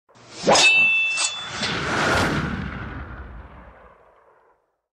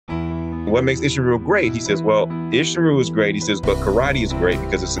what makes Isshinryu great? He says, well, Isshinryu is great. He says, but karate is great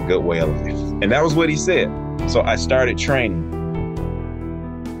because it's a good way of life. And that was what he said. So I started training.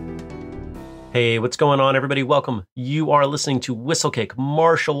 Hey, what's going on, everybody? Welcome. You are listening to Whistlekick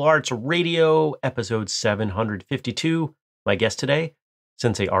Martial Arts Radio, episode 752. My guest today,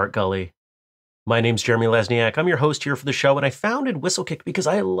 Sensei Art Gulley. My name's Jeremy Lesniak. I'm your host here for the show, and I founded Whistlekick because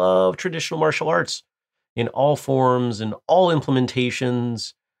I love traditional martial arts in all forms and all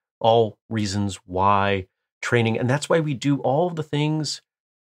implementations, all reasons why, training, and that's why we do all of the things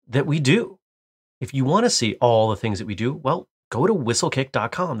that we do. If you want to see all the things that we do, well, go to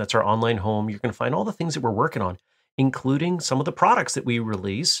whistlekick.com. That's our online home. You're going to find all the things that we're working on, including some of the products that we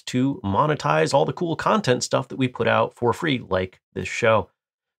release to monetize all the cool content stuff that we put out for free, like this show.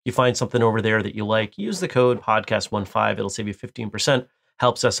 You find something over there that you like, use the code podcast15. It'll save you 15%,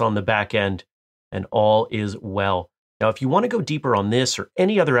 helps us on the back end, and all is well. Now, if you want to go deeper on this or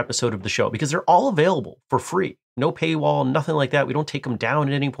any other episode of the show, because they're all available for free, no paywall, nothing like that. We don't take them down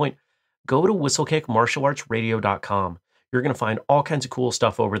at any point. Go to whistlekickmartialartsradio.com. You're going to find all kinds of cool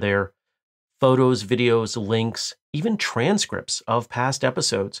stuff over there. Photos, videos, links, even transcripts of past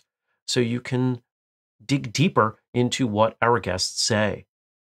episodes. So you can dig deeper into what our guests say.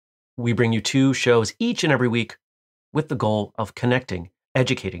 We bring you 2 shows each and every week with the goal of connecting,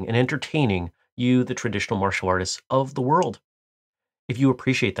 educating, and entertaining you, the traditional martial artists of the world. If you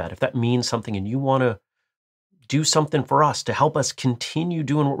appreciate that, if that means something and you want to do something for us to help us continue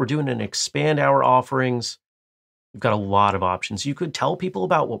doing what we're doing and expand our offerings, we've got a lot of options. You could tell people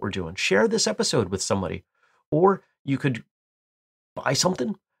about what we're doing, share this episode with somebody, or you could buy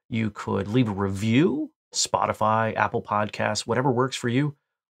something. You could leave a review, Spotify, Apple Podcasts, whatever works for you,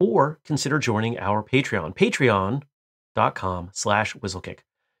 or consider joining our Patreon, patreon.com/whistlekick.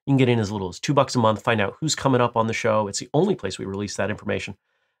 You can get in as little as $2 a month, find out who's coming up on the show. It's the only place we release that information.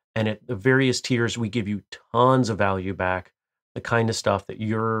 And at the various tiers, we give you tons of value back, the kind of stuff that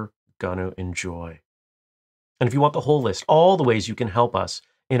you're going to enjoy. And if you want the whole list, all the ways you can help us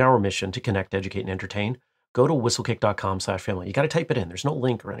in our mission to connect, educate, and entertain, go to whistlekick.com/family. You got to type it in. There's no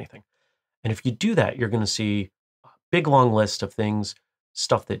link or anything. And if you do that, you're going to see a big, long list of things,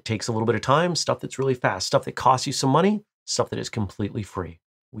 stuff that takes a little bit of time, stuff that's really fast, stuff that costs you some money, stuff that is completely free.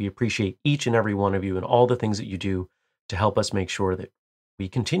 We appreciate each and every one of you and all the things that you do to help us make sure that we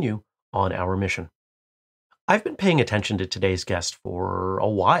continue on our mission. I've been paying attention to today's guest for a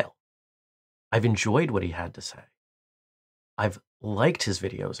while. I've enjoyed what he had to say. I've liked his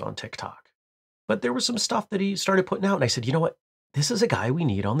videos on TikTok, but there was some stuff that he started putting out, and I said, you know what? This is a guy we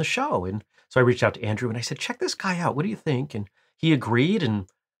need on the show. And so I reached out to Andrew and I said, check this guy out. What do you think? And he agreed, and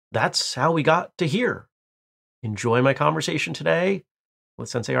that's how we got to here. Enjoy my conversation today with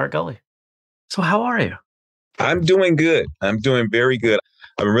Sensei Art Gulley. So how are you? I'm doing good. I'm doing very good.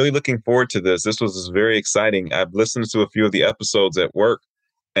 I'm really looking forward to this. This was very exciting. I've listened to a few of the episodes at work,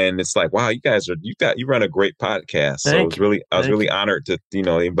 and it's like, wow, you run a great podcast. So I was really honored to,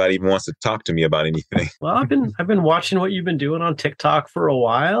 anybody even wants to talk to me about anything. Well, I've been watching what you've been doing on TikTok for a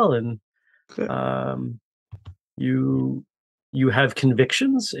while, and you have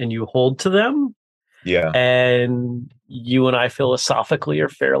convictions and you hold to them. Yeah. And you and I philosophically are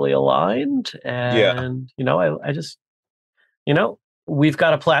fairly aligned. And, I just, we've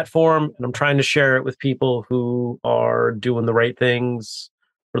got a platform, and I'm trying to share it with people who are doing the right things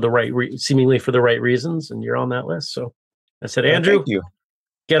for the right, seemingly for the right reasons. And you're on that list. So I said, Andrew, thank you.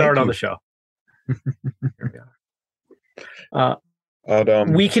 Get Art on the show. Here we are.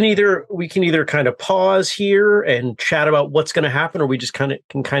 We can either kind of pause here and chat about what's going to happen, or we just can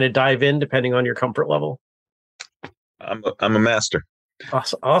dive in depending on your comfort level. I'm a master.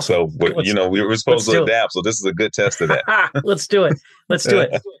 Awesome. So we were supposed to adapt. So this is a good test of that. Let's do it.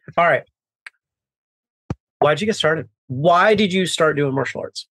 All right. Why'd you get started? Why did you start doing martial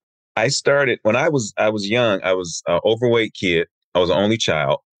arts? I started when I was young. I was an overweight kid. I was the only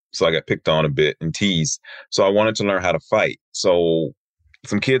child. So I got picked on a bit and teased. So I wanted to learn how to fight. So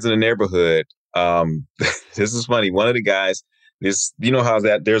some kids in the neighborhood, this is funny. One of the guys, there's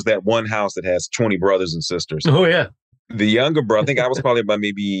that one house that has 20 brothers and sisters. Oh, yeah. The younger brother, I think I was probably about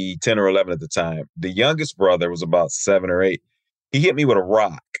maybe 10 or 11 at the time. The youngest brother was about 7 or 8. He hit me with a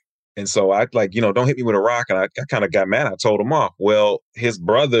rock. And so I don't hit me with a rock. And I kind of got mad. I told him off. Well, his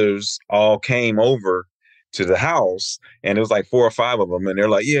brothers all came over to the house, and it was like 4 or 5 of them, and they're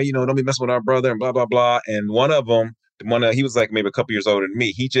like, yeah, don't be messing with our brother and blah blah blah. And one of them, he was like maybe a couple years older than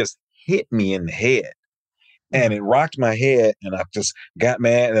me. He just hit me in the head, and it rocked my head, and I just got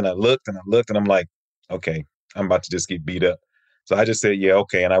mad. And I looked, and I'm like, okay, I'm about to just get beat up. So I just said, yeah,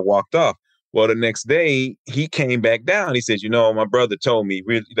 okay, and I walked off. Well, the next day he came back down. He said, my brother told me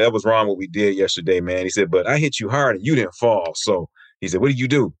that was wrong what we did yesterday, man. He said, but I hit you hard and you didn't fall. So he said, what do you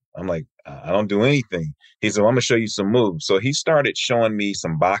do? I'm like, I don't do anything. He said, well, I'm going to show you some moves. So he started showing me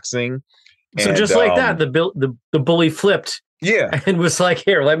some boxing. So just like that, the bully flipped. Yeah. And was like,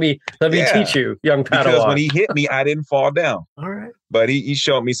 here, let me teach you, young Padawan. Because when he hit me, I didn't fall down. All right. But he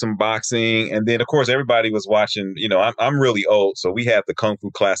showed me some boxing. And then, of course, everybody was watching. I'm really old. So we had the Kung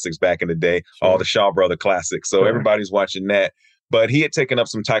Fu classics back in the day, all the Shaw Brother classics. So everybody's watching that. But he had taken up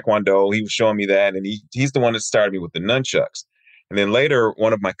some Taekwondo. He was showing me that. And he's the one that started me with the nunchucks. And then later,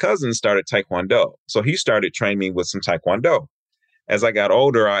 one of my cousins started Taekwondo. So he started training me with some Taekwondo. As I got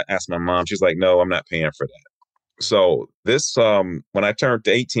older, I asked my mom. She's like, no, I'm not paying for that. So this, when I turned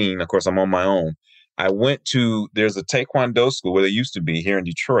 18, of course, I'm on my own. I went to, there's a Taekwondo school where they used to be here in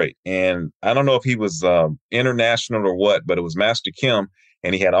Detroit. And I don't know if he was international or what, but it was Master Kim.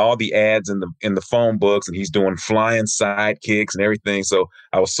 And he had all the ads in the phone books, and he's doing flying side kicks and everything. So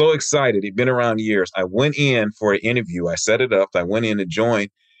I was so excited. He'd been around years. I went in for an interview. I set it up. I went in to join.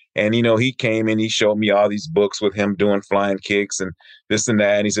 And, he came in, he showed me all these books with him doing flying kicks and this and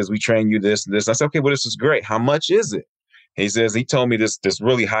that. And he says, we train you this and this. I said, okay, well, this is great. How much is it? He told me this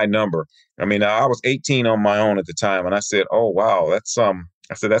really high number. I mean, I was 18 on my own at the time. And I said, oh, wow, that's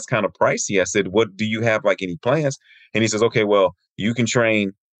kind of pricey. I said, what, do you have like any plans? And he says, okay, well, you can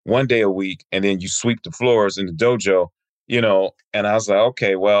train one day a week and then you sweep the floors in the dojo, and I was like,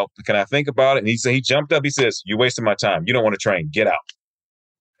 okay, well, can I think about it? And he jumped up. He says, you're wasting my time. You don't want to train. Get out.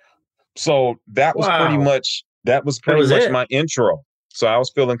 So that was pretty much my intro. So I was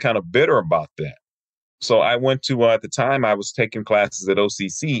feeling kind of bitter about that. So I went to, at the time I was taking classes at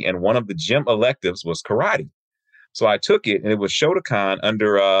OCC, and one of the gym electives was karate. So I took it, and it was Shotokan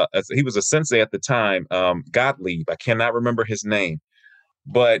under, he was a sensei at the time, Gottlieb. I cannot remember his name,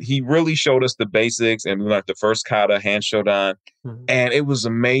 but he really showed us the basics, and we learned the first kata, hand shodan, and it was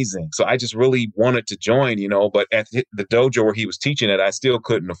amazing. So I just really wanted to join, but at the dojo where he was teaching it, I still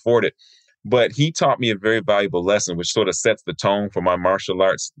couldn't afford it. But he taught me a very valuable lesson, which sort of sets the tone for my martial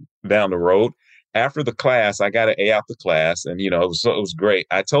arts down the road. After the class, I got an A out the class, and, it was great.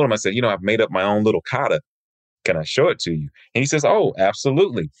 I told him, I said, I've made up my own little kata. Can I show it to you? And he says, oh,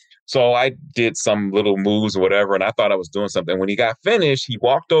 absolutely. So I did some little moves or whatever, and I thought I was doing something. When he got finished, he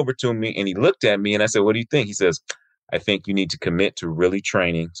walked over to me and he looked at me, and I said, what do you think? He says, I think you need to commit to really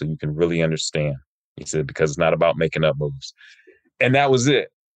training so you can really understand. He said, because it's not about making up moves. And that was it.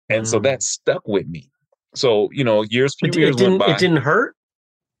 And so that stuck with me. So, few years went by. It didn't hurt?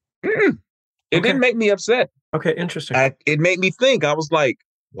 Mm-mm. It didn't make me upset. Okay, interesting. It made me think. I was like,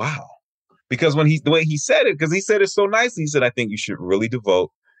 wow. Because the way he said it, because he said it so nicely, he said, I think you should really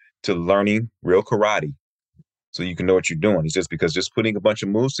devote to learning real karate so you can know what you're doing. He says, because just putting a bunch of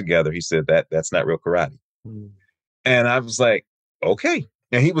moves together, he said, that's not real karate. And I was like, okay.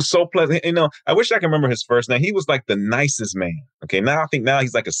 And he was so pleasant. I wish I could remember his first name. He was like the nicest man. Okay, now I think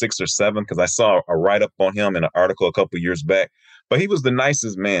he's like a 6 or 7 because I saw a write-up on him in an article a couple of years back. But he was the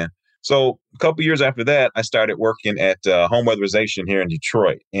nicest man. So a couple of years after that, I started working at Home Weatherization here in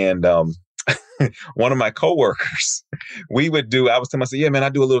Detroit. And one of my coworkers, I was telling him, I said, yeah, man, I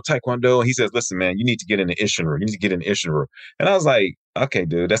do a little Taekwondo. And he says, listen, man, you need to get into Isshinryu. You need to get into Isshinryu. And I was like, okay,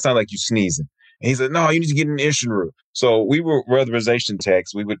 dude, that sounds like you sneezing. And he said, no, you need to get into Isshinryu. So we were weatherization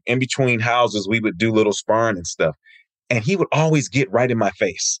techs. We would, in between houses, we would do little sparring and stuff. And he would always get right in my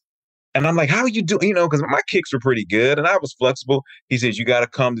face. And I'm like, how are you doing? Because my kicks were pretty good and I was flexible. He says, you got to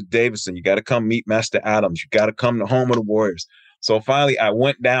come to Davidson. You got to come meet Master Adams. You got to come to Home of the Warriors. So finally, I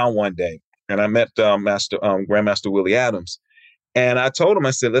went down one day and I met Grandmaster Willie Adams. And I told him,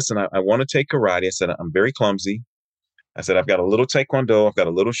 I said, listen, I want to take karate. I said, I'm very clumsy. I said, I've got a little Taekwondo. I've got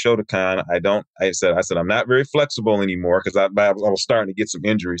a little Shotokan. I said, I'm not very flexible anymore because I was starting to get some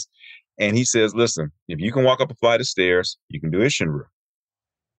injuries. And he says, listen, if you can walk up a flight of stairs, you can do Isshinryu.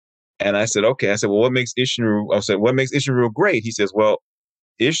 And I said, okay. I said, well, what makes Isshinryu great? He says, well,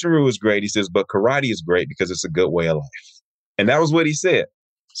 Isshinryu is great. He says, but karate is great because it's a good way of life. And that was what he said.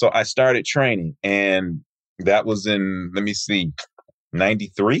 So I started training, and that was in,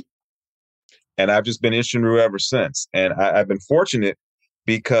 93. And I've just been Isshinryu ever since. And I've been fortunate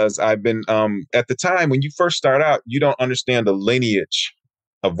because I've been, at the time when you first start out, you don't understand the lineage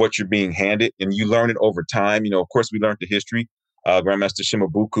of what you're being handed, and you learn it over time. Of course, we learned the history. Grandmaster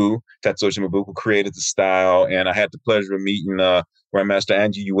Tatsuo Shimabuku created the style, and I had the pleasure of meeting Grandmaster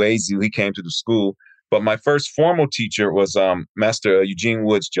Anji Uezu. He came to the school, but my first formal teacher was Master Eugene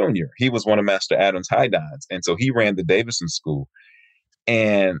Woods Jr. He was one of Master Adams' high dons, and so he ran the Davidson School.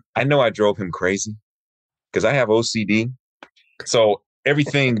 And I know I drove him crazy because I have OCD. So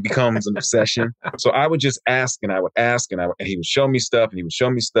everything becomes an obsession. So I would just ask and I would ask and he would show me stuff and he would show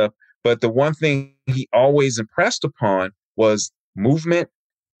me stuff. But the one thing he always impressed upon was movement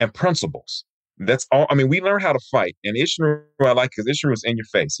and principles. That's all. I mean, we learned how to fight. And Isshinryu, I like because Isshinryu is in your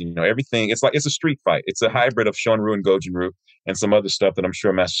face. You know, everything. It's like it's a street fight. It's a hybrid of Shonryu and Gojinryu and some other stuff that I'm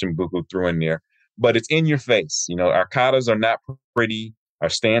sure Master Shimbuku threw in there. But it's in your face. You know, our katas are not pretty. Our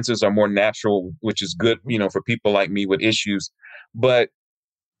stances are more natural, which is good, you know, for people like me with issues. But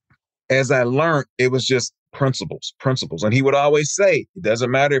as I learned, it was just principles. And he would always say, it doesn't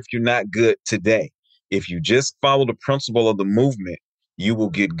matter if you're not good today. If you just follow the principle of the movement, you will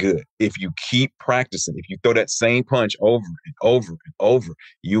get good. If you keep practicing, if you throw that same punch over and over and over,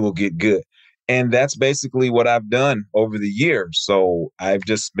 you will get good. And that's basically what I've done over the years. So I've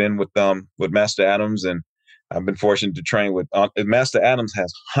just been with Master Adams, and I've been fortunate to train with Master Adams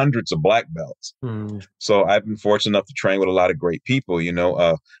has hundreds of black belts. So I've been fortunate enough to train with a lot of great people, you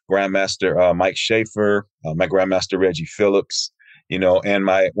know, Grandmaster Mike Schaefer, my Grandmaster Reggie Phillips, you know, and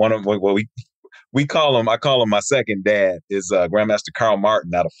I call him my second dad is Grandmaster Carl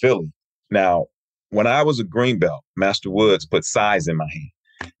Martin out of Philly. Now, when I was a green belt, Master Woods put size in my hand.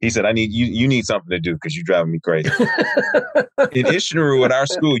 He said, you need something to do because you're driving me crazy. In Isshinryu at our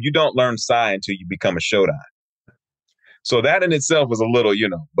school, you don't learn Sai until you become a Shodan. So that in itself was a little, you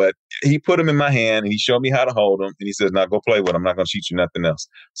know, but he put him in my hand and he showed me how to hold him. And he says, now go play with him. I'm not going to teach you nothing else.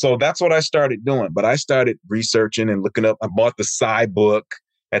 So that's what I started doing. But I started researching and looking up. I bought the Sai book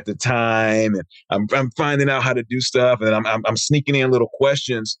at the time, and I'm finding out how to do stuff. And I'm sneaking in little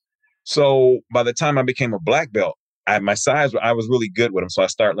questions. So by the time I became a black belt, I was really good with him. So I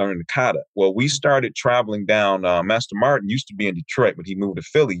started learning the kata. Well, we started traveling down. Master Martin used to be in Detroit, but he moved to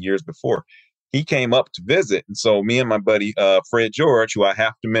Philly years before. He came up to visit. And so me and my buddy, Fred George, who I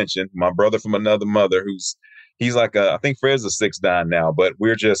have to mention, my brother from another mother, he's like, I think Fred's a 6-dan now, but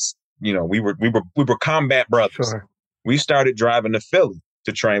we're just, you know, we were combat brothers. Sure. We started driving to Philly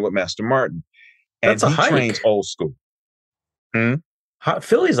to train with Master Martin. And That's a hike. Trains old school.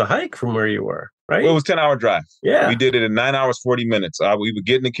 Philly's a hike from where you were, right? Well, it was a 10-hour drive. Yeah. We did it in 9 hours, 40 minutes. We would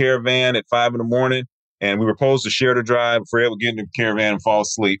get in the caravan at 5 a.m. and we were supposed to share the drive. Fred would get in the caravan and fall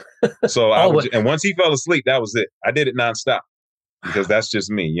asleep. So and once he fell asleep, that was it. I did it nonstop because that's just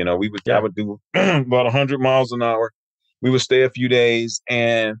me. You know, I would do about 100 miles an hour. We would stay a few days,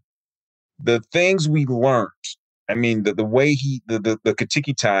 and the things we learned, I mean, the way the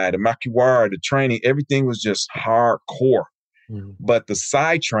Katiki Tai, the Makiwara, the training, everything was just hardcore. But the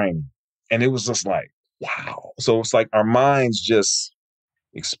side training, and it was just like, wow. So it's like our minds just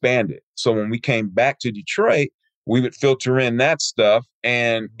expanded. So when we came back to Detroit, we would filter in that stuff.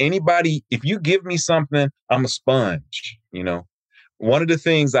 And anybody, if you give me something, I'm a sponge. You know, one of the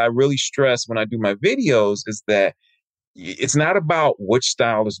things I really stress when I do my videos is that it's not about which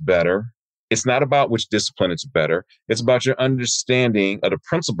style is better. It's not about which discipline is better. It's about your understanding of the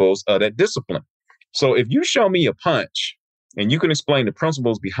principles of that discipline. So if you show me a punch and you can explain the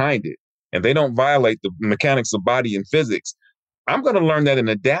principles behind it, and they don't violate the mechanics of body and physics, I'm going to learn that and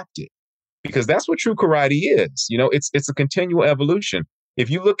adapt it, because that's what true karate is. You know, it's a continual evolution. If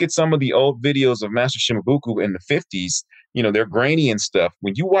you look at some of the old videos of Master Shimabukuro in the 50s, you know, they're grainy and stuff.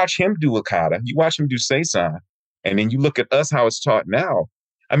 When you watch him do a kata, you watch him do seisan, and then you look at us, how it's taught now.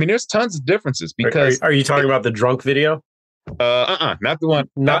 I mean, there's tons of differences because. Are you talking about the drunk video? Not the one.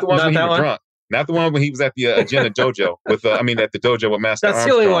 Not the one when he was drunk. Not the one when he was at the Agenda Dojo with. At the dojo with Master. That's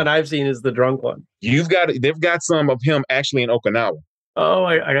Armstrong. The only one I've seen is the drunk one. They've got some of him actually in Okinawa. Oh,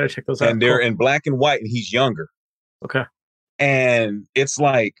 I gotta check those out. And they're in black and white, and he's younger. Okay. And it's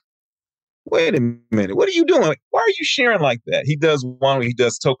like, wait a minute, what are you doing? Why are you sharing like that? He does one. He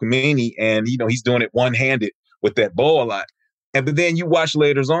does Tokumini, and you know he's doing it one-handed with that bow a lot. But then you watch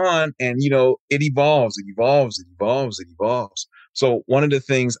later on, and you know it evolves. So one of the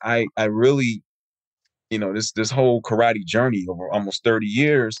things I really, you know, this whole karate journey over almost 30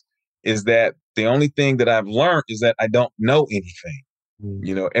 years is that the only thing that I've learned is that I don't know anything.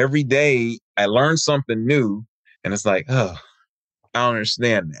 You know, every day I learn something new, and it's like, oh, I don't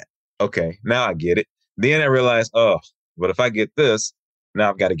understand that. Okay, now I get it. Then I realize, oh, but if I get this, now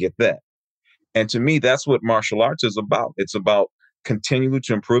I've got to get that. And to me, that's what martial arts is about. It's about continuing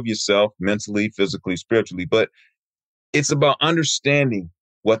to improve yourself mentally, physically, spiritually, but it's about understanding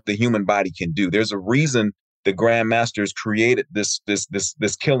what the human body can do. There's a reason the grandmasters created this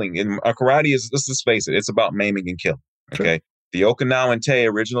killing. In karate is, let's just face it, it's about maiming and killing. Okay. Sure. The Okinawan Tei,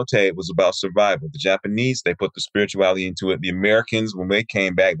 original Tei, was about survival. The Japanese, they put the spirituality into it. The Americans, when they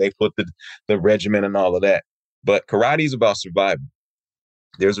came back, they put the regiment and all of that. But karate is about survival.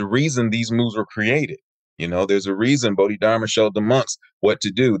 There's a reason these moves were created. There's a reason Bodhidharma showed the monks what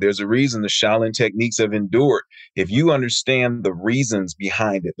to do. There's a reason the Shaolin techniques have endured. If you understand the reasons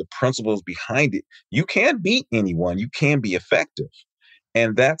behind it, the principles behind it, you can beat anyone. You can be effective.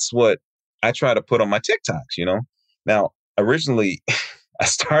 And that's what I try to put on my TikToks. Now, originally, I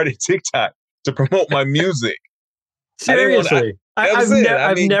started TikTok to promote my music. Seriously.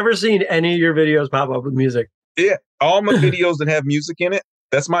 I've never seen any of your videos pop up with music. Yeah. All my videos that have music in it,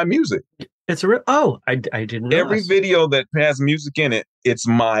 that's my music. It's a real, I didn't know. Every video that has music in it, it's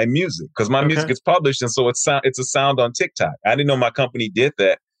my music because my music is published. And so it's a sound on TikTok. I didn't know my company did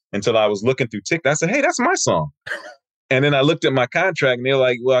that until I was looking through TikTok. I said, hey, that's my song. And then I looked at my contract and they're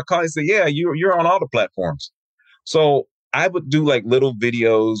like, well, I called and said, yeah, you're on all the platforms. So I would do like little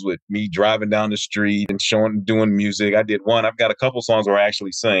videos with me driving down the street and doing music. I did one. I've got a couple songs where I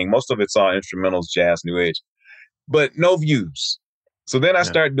actually sing. Most of it's all instrumentals, jazz, new age, but no views. So then I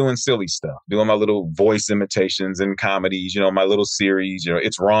started doing silly stuff, doing my little voice imitations and comedies, my little series,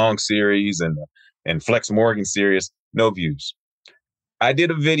 It's Wrong series and Flex Morgan series, no views. I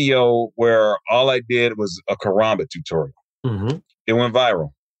did a video where all I did was a karamba tutorial. Mm-hmm. It went viral.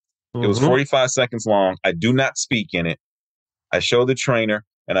 Mm-hmm. It was 45 seconds long. I do not speak in it. I showed the trainer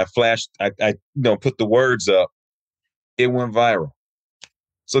and I flashed, I put the words up. It went viral.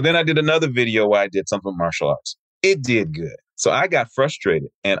 So then I did another video where I did something martial arts. It did good. So I got frustrated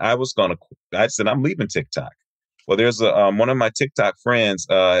and I said, I'm leaving TikTok. Well, there's one of my TikTok friends,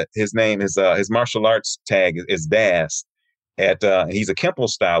 his name is, his martial arts tag is Das. He's a Kempo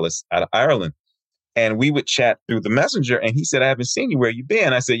stylist out of Ireland. And we would chat through the messenger. And he said, I haven't seen you. Where you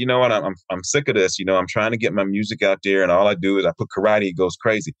been? I said, you know what? I'm sick of this. I'm trying to get my music out there. And all I do is I put karate. It goes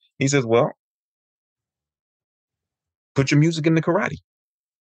crazy. He says, well, put your music in the karate.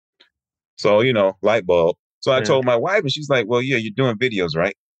 So, light bulb. So I told my wife and she's like, well, yeah, you're doing videos,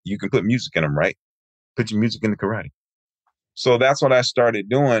 right? You can put music in them, right? Put your music in the karate. So that's what I started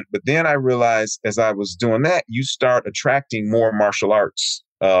doing. But then I realized as I was doing that, you start attracting more martial arts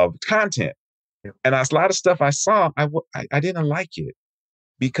content. Yep. And a lot of stuff I saw, I didn't like it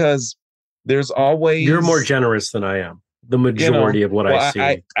because there's always... You're more generous than I am. The majority of what I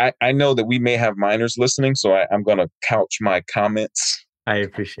see. I know that we may have minors listening, so I'm going to couch my comments. I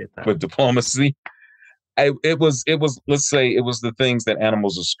appreciate that. With diplomacy. It was, let's say it was the things that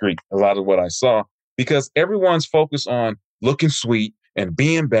animals excrete, a lot of what I saw, because everyone's focused on looking sweet and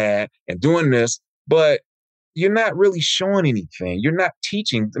being bad and doing this, but you're not really showing anything. You're not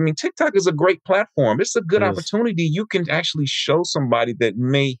teaching. I mean, TikTok is a great platform. It's a good opportunity. You can actually show somebody that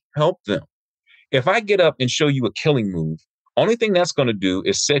may help them. If I get up and show you a killing move, only thing that's going to do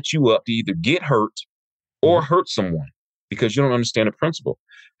is set you up to either get hurt or hurt someone because you don't understand the principle.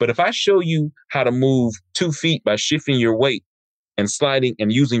 But if I show you how to move 2 feet by shifting your weight and sliding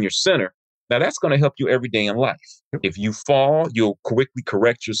and using your center, now that's going to help you every day in life. If you fall, you'll quickly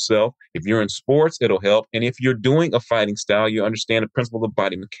correct yourself. If you're in sports, it'll help. And if you're doing a fighting style, you understand the principle of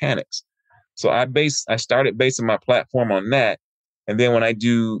body mechanics. So I started basing my platform on that. And then when I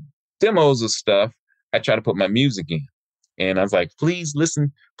do demos of stuff, I try to put my music in. And I was like, please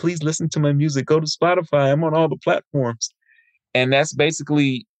listen to my music. Go to Spotify. I'm on all the platforms. And that's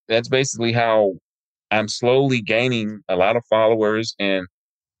basically how I'm slowly gaining a lot of followers. And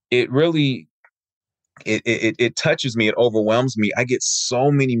it really, it touches me. It overwhelms me. I get so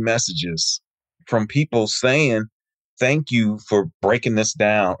many messages from people saying, thank you for breaking this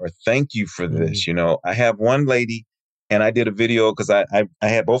down, or thank you for this. I have one lady, and I did a video because I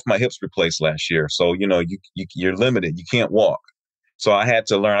had both my hips replaced last year. So, you're limited. You can't walk. So I had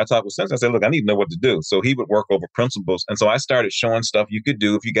to learn. I talked with Sensei. I said, look, I need to know what to do. So he would work over principles. And so I started showing stuff you could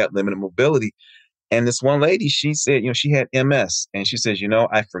do if you got limited mobility. And this one lady, she said, she had MS. And she says,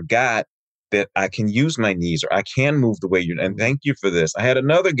 I forgot that I can use my knees, or I can move the way and thank you for this. I had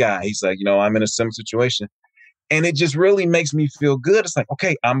another guy. He's like, I'm in a similar situation. And it just really makes me feel good. It's like,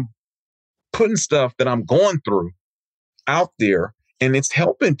 okay, I'm putting stuff that I'm going through out there and it's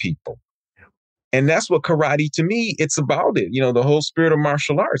helping people. And that's what karate, to me, it's about it. The whole spirit of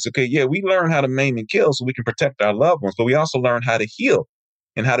martial arts. Okay, yeah, we learn how to maim and kill so we can protect our loved ones, but we also learn how to heal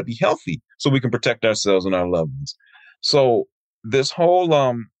and how to be healthy so we can protect ourselves and our loved ones. So this whole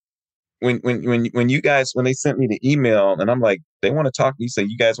when you guys, when they sent me the email and I'm like, they want to talk, he said,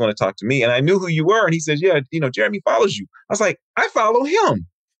 you guys want to talk to me? And I knew who you were. And he says, yeah, Jeremy follows you. I was like, I follow him.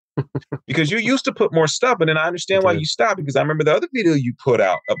 Because you used to put more stuff, and then I understand why you stopped, because I remember the other video you put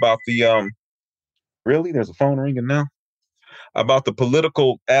out about the really? There's a phone ringing now? About the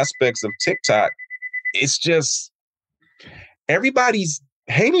political aspects of TikTok. It's just everybody's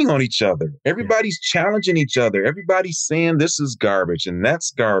hating on each other. Everybody's challenging each other. Everybody's saying this is garbage and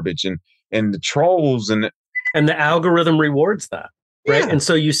that's garbage. And and the trolls and the algorithm rewards that, right? Yeah. And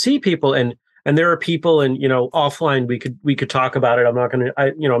so you see people, and there are people, and offline we could talk about it. I'm not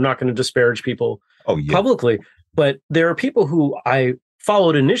going to disparage people publicly, but there are people who I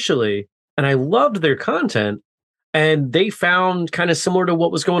followed initially, and I loved their content, and they found, kind of similar to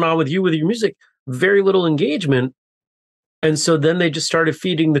what was going on with you with your music, very little engagement. And so then they just started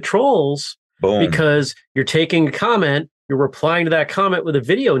feeding the trolls. Boom. Because you're taking a comment, you're replying to that comment with a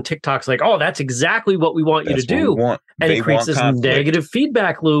video, and TikTok's like, oh, that's exactly what we want you to do. And it creates this negative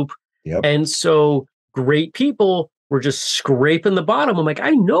feedback loop. Yep. And so great people were just scraping the bottom. I'm like,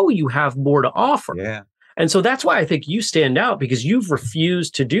 I know you have more to offer. Yeah. And so that's why I think you stand out, because you've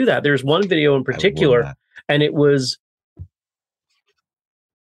refused to do that. There's one video in particular, and it was,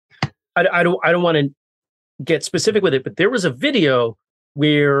 I don't want to get specific with it, but there was a video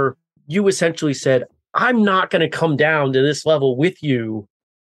where you essentially said, I'm not going to come down to this level with you,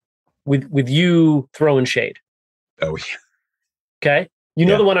 with you throwing shade. Oh, yeah. Okay. You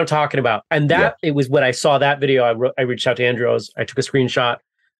know the one I'm talking about. And that it was when I saw that video, I reached out to Andrew. I took a screenshot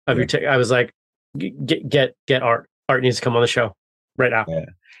of your I was like, get Art. Art needs to come on the show right now. Yeah.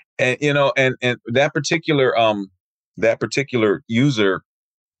 And and that particular user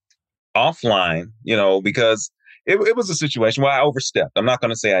offline, because it was a situation where I overstepped. I'm not going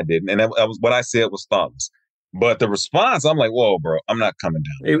to say I didn't. And that was what I said was thoughtless. But the response, I'm like, whoa, bro, I'm not coming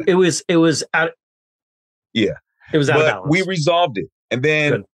down. It was out. Yeah. It was out of balance. We resolved it. And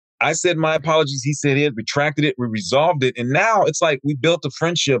then I said my apologies. He said his, retracted it. We resolved it. And now it's like we built a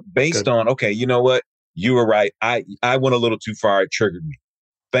friendship based on, okay, you know what? You were right. I went a little too far. It triggered me.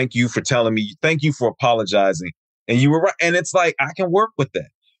 Thank you for telling me. Thank you for apologizing. And you were right. And it's like, I can work with that.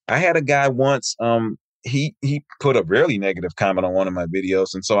 I had a guy once, he put a really negative comment on one of my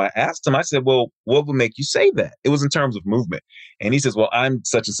videos. And so I asked him, I said, well, what would make you say that? It was in terms of movement. And he says, well, I'm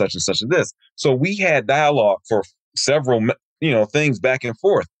such and such and such and this. So we had dialogue for several, things back and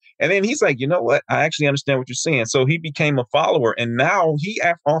forth. And then he's like, you know what? I actually understand what you're saying. So he became a follower. And now he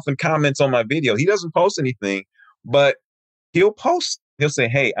often comments on my video. He doesn't post anything, but he'll say,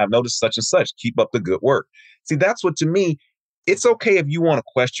 hey, I've noticed such and such. Keep up the good work. See, that's what, to me, it's okay if you want to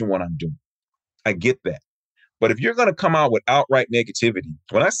question what I'm doing. I get that. But if you're going to come out with outright negativity,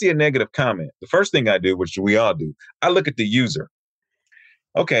 when I see a negative comment, the first thing I do, which we all do, I look at the user.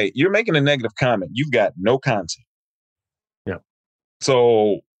 Okay, you're making a negative comment. You've got no content. Yeah.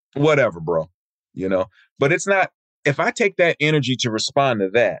 So whatever, bro, but it's not, if I take that energy to respond to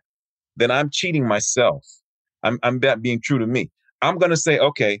that, then I'm cheating myself. I'm not being true to me. I'm going to say,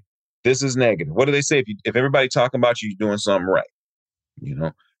 okay, this is negative. What do they say? If everybody talking about you, you're doing something right.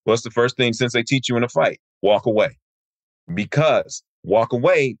 What's the first thing since they teach you in a fight? Walk away. Because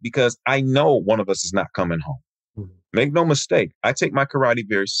I know one of us is not coming home. Mm-hmm. Make no mistake. I take my karate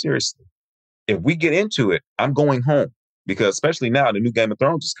very seriously. If we get into it, I'm going home, because especially now the new Game of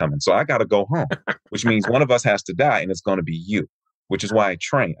Thrones is coming. So I got to go home, which means one of us has to die, and it's going to be you, which is why I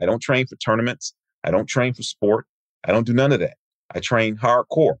train. I don't train for tournaments. I don't train for sport. I don't do none of that. I train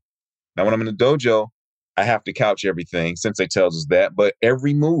hardcore. Now, when I'm in the dojo, I have to couch everything. Sensei tells us that, but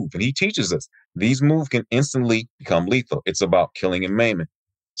every move, and he teaches us, these moves can instantly become lethal. It's about killing and maiming.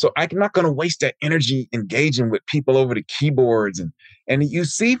 So I'm not going to waste that energy engaging with people over the keyboards. And you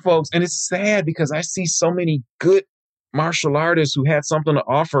see folks, and it's sad because I see so many good martial artists who had something to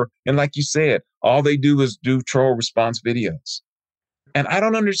offer. And like you said, all they do is do troll response videos. And I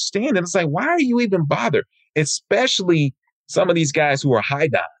don't understand. And it's like, why are you even bothered? Especially some of these guys who are high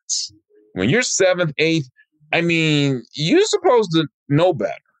dons. When you're 7th, 8th, you're supposed to know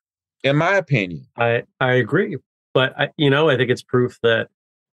better, in my opinion. I agree. But, I think it's proof that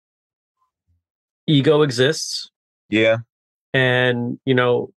ego exists. Yeah. And,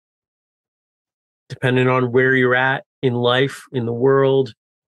 depending on where you're at in life, in the world,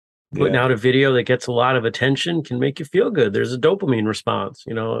 putting out a video that gets a lot of attention can make you feel good. There's a dopamine response.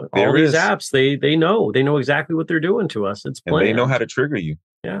 All these apps, they know exactly what they're doing to us. It's planned. And they know how to trigger you.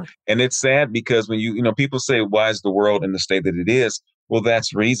 Yeah. And it's sad because when people say, why is the world in the state that it is? Well,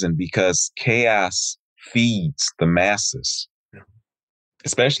 that's reason, because chaos feeds the masses. Yeah.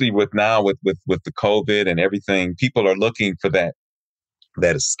 Especially with the COVID and everything, people are looking for that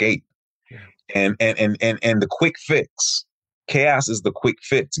escape. Yeah. And the quick fix. Chaos is the quick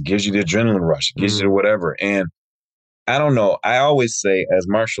fix. It gives you the adrenaline rush. It gives you whatever. And I don't know. I always say, as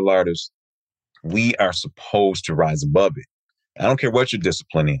martial artists, we are supposed to rise above it. I don't care what your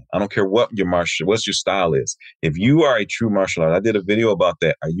discipline is. I don't care what what's your style is. If you are a true martial artist, I did a video about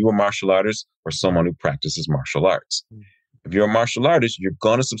that. Are you a martial artist or someone who practices martial arts? If you're a martial artist, you're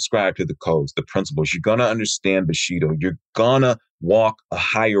going to subscribe to the codes, the principles. You're going to understand Bushido. You're going to walk a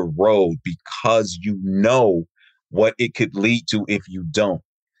higher road because you know what it could lead to if you don't.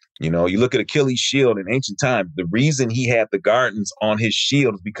 You know, you look at Achilles' shield in ancient times. The reason he had the gardens on his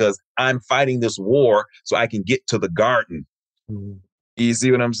shield is because I'm fighting this war so I can get to the garden. Mm-hmm. You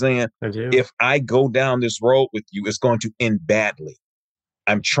see what I'm saying? I do. If I go down this road with you, it's going to end badly.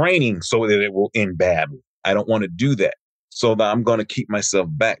 I'm training so that it will end badly. I don't want to do that. So that I'm going to keep myself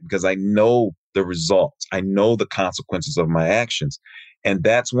back because I know the results. I know the consequences of my actions. And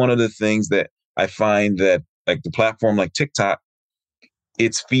that's one of the things that I find that, like, the platform like TikTok,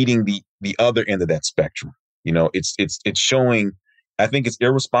 it's feeding the other end of that spectrum. You know, it's showing. I think it's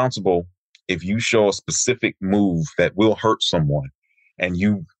irresponsible if you show a specific move that will hurt someone and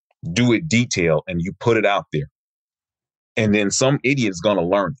you do it detailed and you put it out there. And then some idiot is going to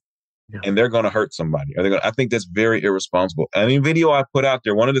learn it, and they're going to hurt somebody. Or I think that's very irresponsible. I mean, video I put out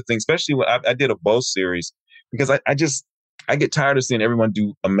there, one of the things, especially when I did a bow series, because I get tired of seeing everyone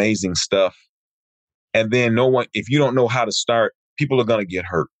do amazing stuff. And then if you don't know how to start, people are going to get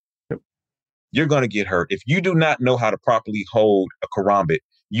hurt. You're going to get hurt. If you do not know how to properly hold a karambit,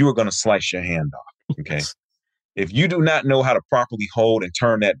 you are going to slice your hand off. Okay. If you do not know how to properly hold and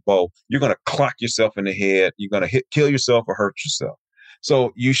turn that bow, you're going to clock yourself in the head. You're going to kill yourself or hurt yourself.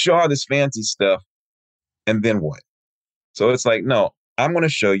 So you show all this fancy stuff, and then what? So it's like, no, I'm going to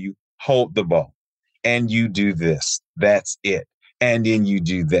show you, hold the bow, and you do this. That's it. And then you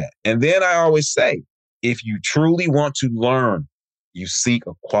do that. And then I always say, if you truly want to learn, you seek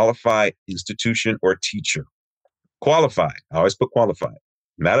a qualified institution or teacher. Qualified. I always put qualified,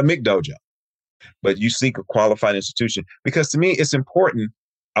 not a McDojo. But you seek a qualified institution, because to me, it's important.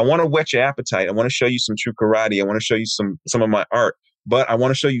 I want to whet your appetite. I want to show you some true karate. I want to show you some of my art, but I want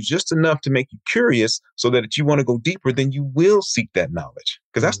to show you just enough to make you curious so that if you want to go deeper, then you will seek that knowledge,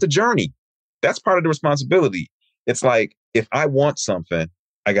 because that's the journey. That's part of the responsibility. It's like, if I want something,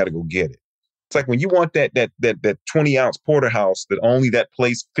 I got to go get it. It's like when you want that 20-ounce porterhouse that only that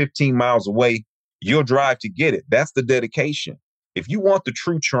place 15 miles away, you'll drive to get it. That's the dedication. If you want the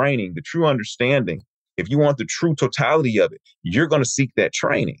true training, the true understanding, if you want the true totality of it, you're going to seek that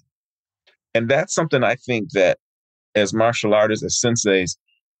training. And that's something I think that as martial artists, as senseis,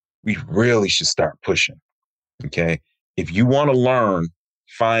 we really should start pushing. Okay. If you want to learn,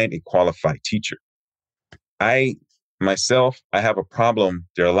 find a qualified teacher. I have a problem.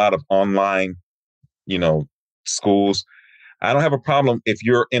 There are a lot of online, schools. I don't have a problem if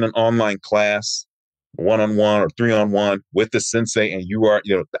you're in an online class, 1-on-1 or 3-on-1 with the sensei, and you are,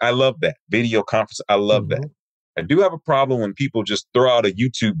 I love that video conference. I love that. I do have a problem when people just throw out a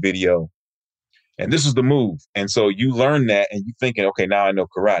YouTube video and this is the move. And so you learn that and you thinking, okay, now I know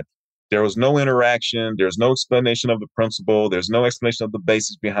karate. There was no interaction. There's no explanation of the principle. There's no explanation of the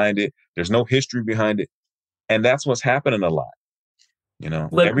basics behind it. There's no history behind it. And that's what's happening a lot.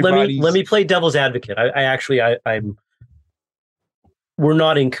 Let me play devil's advocate. I'm we're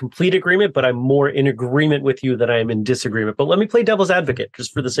not in complete agreement, but I'm more in agreement with you than I am in disagreement. But let me play devil's advocate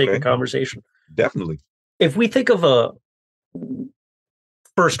just for the sake of conversation. Definitely. If we think of a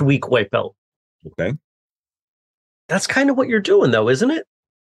first week white belt, okay, that's kind of what you're doing, though, isn't it?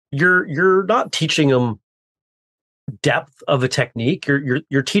 You're not teaching them depth of a technique.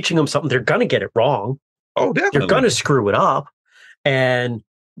 You're teaching them something. They're gonna get it wrong. Oh, definitely. They're gonna screw it up, and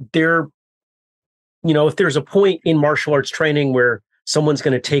if there's a point in martial arts training where someone's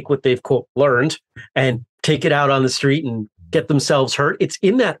going to take what they've, quote, learned and take it out on the street and get themselves hurt, it's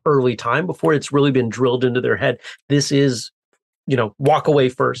in that early time before it's really been drilled into their head. This is, walk away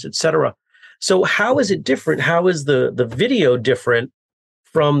first, etc. So how is it different? How is the video different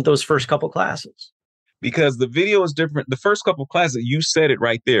from those first couple classes? Because the video is different. The first couple classes, you said it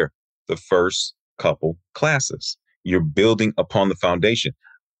right there. The first couple classes, you're building upon the foundation.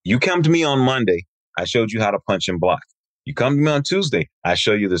 You come to me on Monday, I showed you how to punch and block. You come to me on Tuesday, I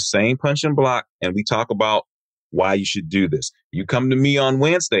show you the same punch and block, and we talk about why you should do this. You come to me on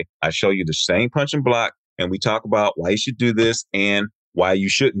Wednesday, I show you the same punch and block, and we talk about why you should do this and why you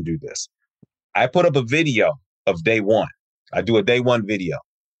shouldn't do this. I put up a video of day one. I do a day one video,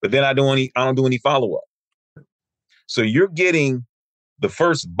 but then I don't do any follow-up. So you're getting the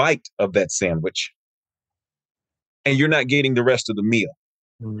first bite of that sandwich, and you're not getting the rest of the meal.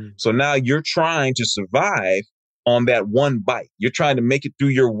 Mm-hmm. So now you're trying to survive on that one bite. You're trying to make it through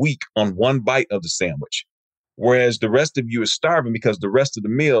your week on one bite of the sandwich. Whereas the rest of you is starving because the rest of the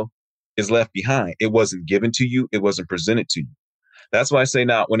meal is left behind. It wasn't given to you. It wasn't presented to you. That's why I say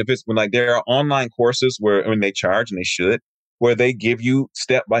now, when there are online courses when they charge, and they should, where they give you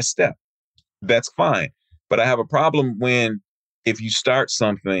step by step, that's fine. But I have a problem if you start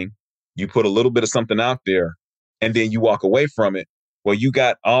something, you put a little bit of something out there, and then you walk away from it. Well, you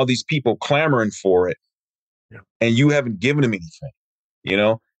got all these people clamoring for it, and you haven't given them anything. You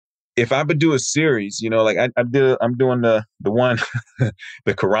know, if I would do a series, you know, like I'm doing the one,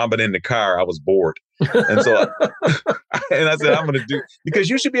 the karambit in the car. I was bored, and so and I said I'm going to do, because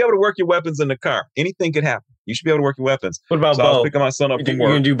you should be able to work your weapons in the car. Anything could happen. You should be able to work your weapons. What about so bow? I was picking my son up from work.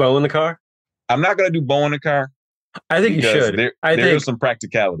 You gonna do bow in the car? I'm not going to do bow in the car. I think you should. There are some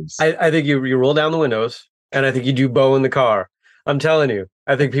practicalities. I think you roll down the windows, and I think you do bow in the car. I'm telling you.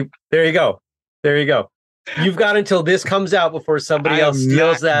 I think people. There you go. There you go. You've got until this comes out before somebody else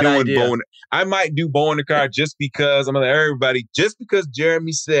steals that idea. I might do bow in the car just because I'm going to everybody, just because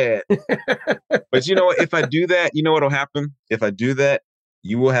Jeremy said. But you know what? If I do that, you know what'll happen? If I do that,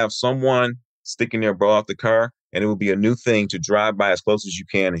 you will have someone sticking their bow off the car, and it will be a new thing to drive by as close as you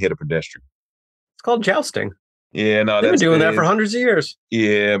can and hit a pedestrian. It's called jousting. Yeah, no, they've been doing that for hundreds of years.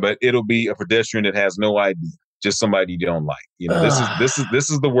 Yeah, but it'll be a pedestrian that has no idea. Just somebody you don't like. You know, this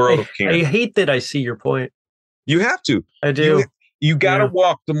is the world of Karen. I hate that I see your point. You have to. I do. You got to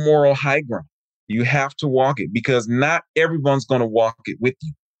walk the moral high ground. You have to walk it, because not everyone's going to walk it with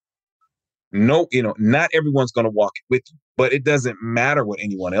you. No, you know, not everyone's going to walk it with you. But it doesn't matter what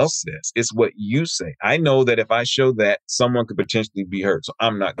anyone else says. It's what you say. I know that if I show that, someone could potentially be hurt. So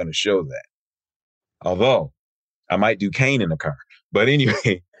I'm not going to show that. Although I might do Kane in the car. But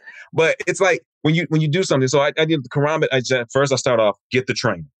anyway, but it's like when you do something. So I did the karambit. First I start off, get the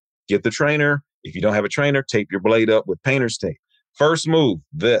trainer. Get the trainer. If you don't have a trainer, tape your blade up with painter's tape. First move,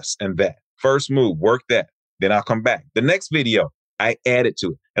 this and that. First move, work that. Then I'll come back. The next video, I add it to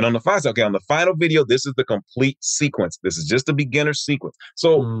it. And on the final video, this is the complete sequence. This is just the beginner sequence.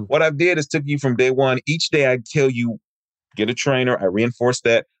 So what I did is took you from day one. Each day I tell you, get a trainer. I reinforce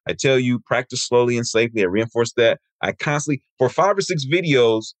that. I tell you, practice slowly and safely. I reinforce that. I constantly, for 5 or 6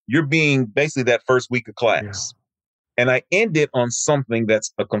 videos, you're being basically that first week of class. Yeah. And I end it on something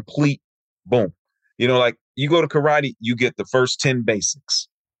that's a complete boom. You know, like you go to karate, you get the first 10 basics.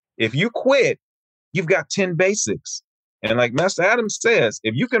 If you quit, you've got 10 basics. And like Master Adams says,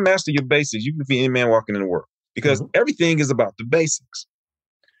 if you can master your basics, you can defeat any man walking in the world, because everything is about the basics.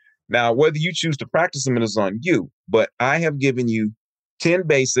 Now, whether you choose to practice them is on you, but I have given you 10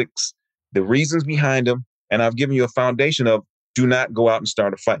 basics, the reasons behind them, and I've given you a foundation of do not go out and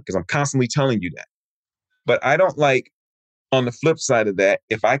start a fight, because I'm constantly telling you that. But I don't like, on the flip side of that,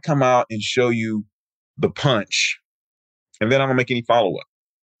 if I come out and show you the punch, and then I don't make any follow-up.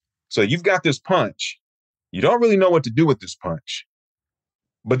 So you've got this punch. You don't really know what to do with this punch.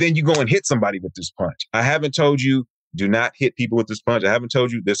 But then you go and hit somebody with this punch. I haven't told you, do not hit people with this punch. I haven't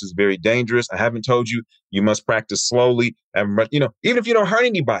told you this is very dangerous. I haven't told you you must practice slowly. And, you know, even if you don't hurt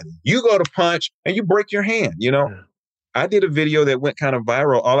anybody, you go to punch and you break your hand, you know. Yeah. I did a video that went kind of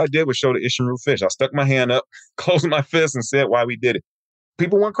viral. All I did was show the Isshinryu fish. I stuck my hand up, closed my fist, and said why we did it.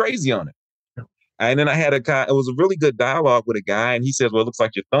 People went crazy on it. Yeah. And then I had a guy, it was a really good dialogue with a guy, and he says, well, it looks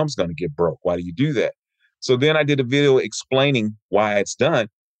like your thumb's going to get broke. Why do you do that? So then I did a video explaining why it's done.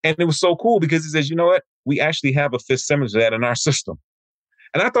 And it was so cool because he says, you know what? We actually have a fist similar to that in our system.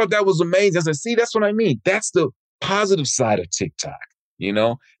 And I thought that was amazing. I said, see, that's what I mean. That's the positive side of TikTok, you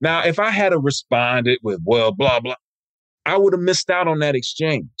know? Now, if I had responded with, well, blah, blah, I would have missed out on that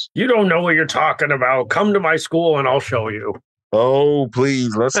exchange. You don't know what you're talking about. Come to my school and I'll show you. Oh,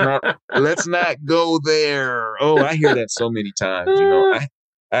 please, let's not go there. Oh, I hear that so many times. You know,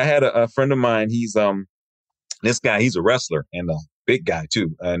 I had a friend of mine. He's this guy. He's a wrestler and a big guy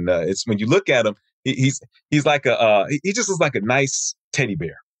too. And it's when you look at him, he's like he just looks like a nice teddy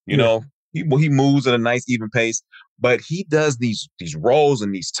bear. You know, he moves at a nice even pace, but he does these rolls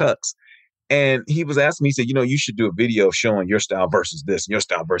and these tucks. And he was asking me, he said, you know, you should do a video showing your style versus this and your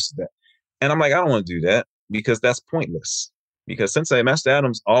style versus that. And I'm like, I don't want to do that because that's pointless. Because Sensei Master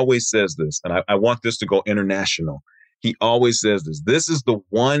Adams always says this, and I want this to go international. He always says this. This is the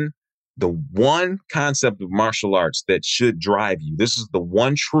one concept of martial arts that should drive you. This is the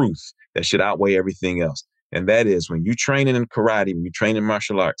one truth that should outweigh everything else. And that is when you train in karate, when you train in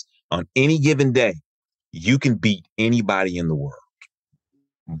martial arts, on any given day, you can beat anybody in the world.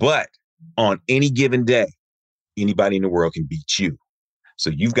 But on any given day, anybody in the world can beat you. So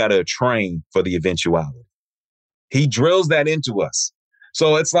you've got to train for the eventuality. He drills that into us.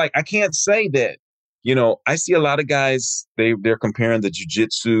 So it's like, I can't say that, you know, I see a lot of guys, they're comparing the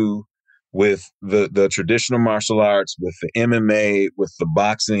jiu-jitsu with the traditional martial arts, with the MMA, with the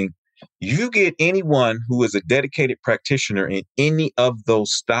boxing. You get anyone who is a dedicated practitioner in any of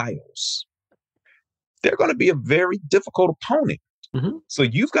those styles, they're going to be a very difficult opponent. Mm-hmm. So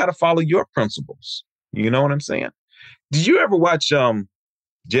you've got to follow your principles. You know what I'm saying? Did you ever watch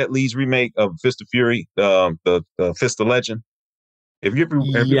Jet Li's remake of Fist of Fury, the Fist of Legend. Have you ever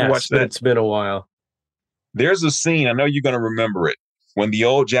Yes, watched but that? it's been a while. There's a scene, I know you're going to remember it, when the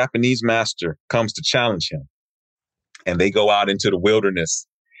old Japanese master comes to challenge him, and they go out into the wilderness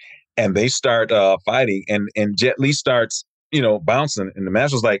and they start fighting, and Jet Li starts, bouncing, and the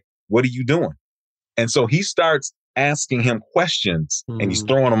master's like, "What are you doing?" And so he starts asking him questions, and he's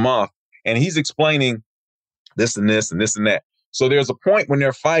throwing him off, and he's explaining this and this and this and that. So there's a point when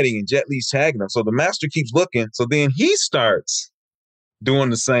they're fighting and Jet Li's tagging him. So the master keeps looking. So then he starts doing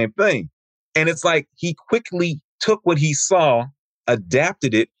the same thing. And it's like he quickly took what he saw,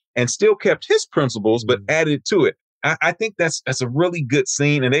 adapted it, and still kept his principles, but added to it. I think that's a really good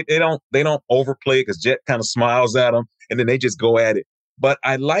scene, and they don't overplay it because Jet kind of smiles at him, and then they just go at it. But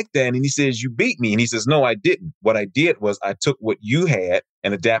I like that, and he says, "You beat me," and he says, "No, I didn't. What I did was I took what you had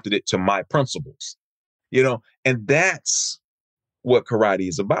and adapted it to my principles." And that's what karate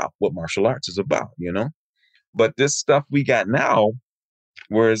is about, what martial arts is about. But this stuff we got now,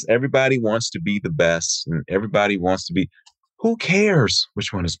 whereas everybody wants to be the best and everybody wants to be, who cares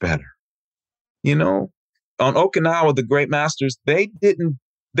which one is better? On Okinawa, the great masters,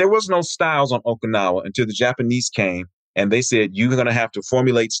 there was no styles on Okinawa until the Japanese came and they said, you're going to have to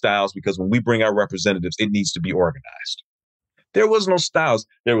formulate styles because when we bring our representatives, it needs to be organized. There was no styles.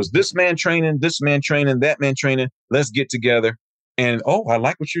 There was this man training, that man training. Let's get together. And, oh, I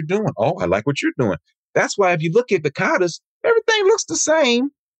like what you're doing. Oh, I like what you're doing. That's why if you look at the katas, everything looks the same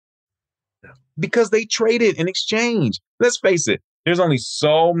because they traded and exchanged. Let's face it. There's only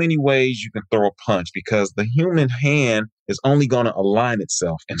so many ways you can throw a punch because the human hand is only going to align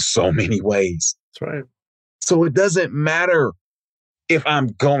itself in so many ways. That's right. So it doesn't matter if I'm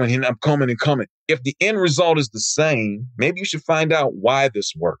going and I'm coming and coming. If the end result is the same, maybe you should find out why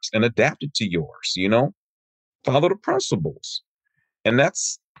this works and adapt it to yours, follow the principles. And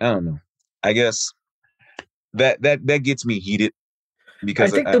that's, I don't know, I guess that gets me heated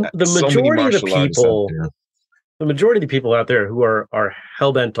because I think the so majority of the people, the majority of the people out there who are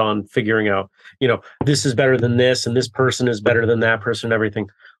hell-bent on figuring out, this is better than this and this person is better than that person and everything.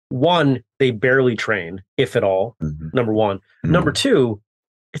 One, they barely train, if at all, number one. Number two,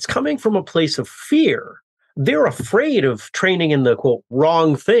 it's coming from a place of fear. They're afraid of training in the, quote,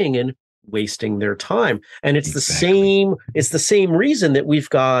 wrong thing and wasting their time. And it's the same reason that we've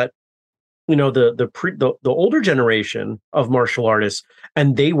got, the older generation of martial artists,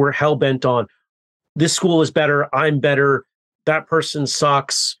 and they were hell-bent on this school is better, I'm better, that person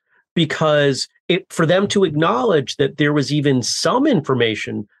sucks, because for them to acknowledge that there was even some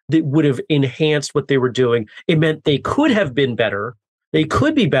information that would have enhanced what they were doing, it meant they could have been better. They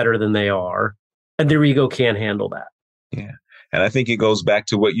could be better than they are, and their ego can't handle that. Yeah. And I think it goes back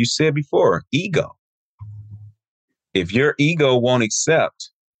to what you said before, if your ego won't accept,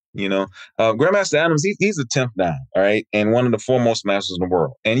 Grandmaster Adams, he's a 10th down, all right, and one of the foremost masters in the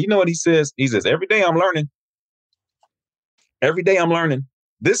world. And you know what he says? He says, every day I'm learning. Every day I'm learning.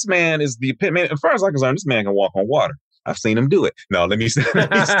 This man is the epitome. As far as I'm concerned, this man can walk on water. I've seen him do it. No, let me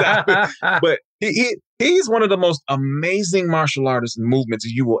stop it. But he's one of the most amazing martial artists and movements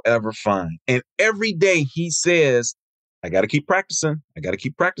you will ever find. And every day he says, I got to keep practicing. I got to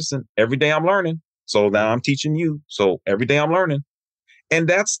keep practicing. Every day I'm learning. So now I'm teaching you. So every day I'm learning. And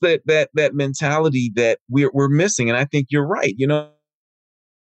that's that mentality that we're missing. And I think you're right.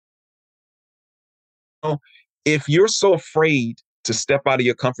 If you're so afraid to step out of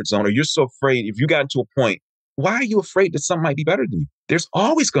your comfort zone, or you're so afraid, if you got to a point, why are you afraid that something might be better than you? There's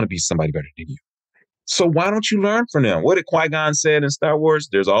always going to be somebody better than you. So why don't you learn from them? What did Qui-Gon said in Star Wars?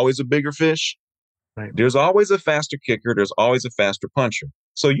 There's always a bigger fish. Right. There's always a faster kicker. There's always a faster puncher.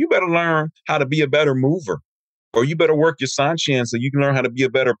 So you better learn how to be a better mover, or you better work your Sanchin so you can learn how to be a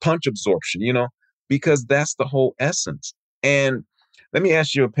better punch absorption, because that's the whole essence. And let me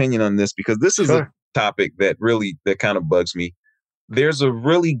ask your opinion on this, because this is a topic that kind of bugs me. There's a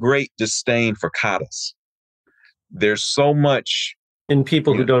really great disdain for katas. There's so much in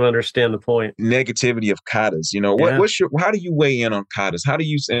people who don't understand the point. Negativity of katas. How do you weigh in on katas? How do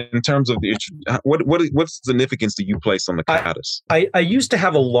you, in terms of what significance do you place on the katas? I used to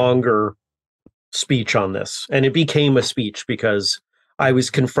have a longer speech on this, and it became a speech because I was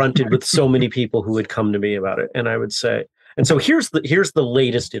confronted with so many people who would come to me about it, and I would say, and so here's the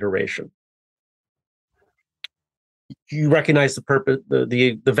latest iteration. You recognize the purpose,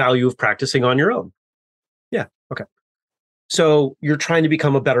 the value of practicing on your own. Yeah. Okay. So you're trying to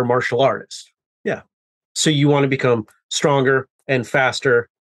become a better martial artist. Yeah. So you want to become stronger and faster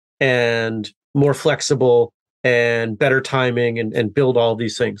and more flexible and better timing and build all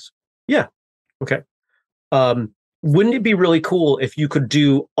these things. Yeah. Okay. wouldn't it be really cool if you could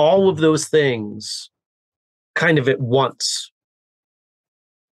do all of those things kind of at once?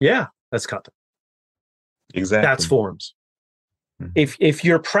 Yeah, that's kata. Exactly. That's forms. If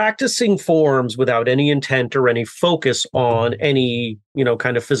you're practicing forms without any intent or any focus on any,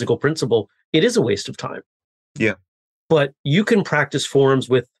 kind of physical principle, it is a waste of time. Yeah. But you can practice forms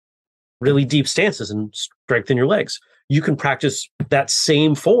with really deep stances and strengthen your legs. You can practice that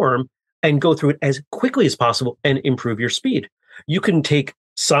same form and go through it as quickly as possible and improve your speed. You can take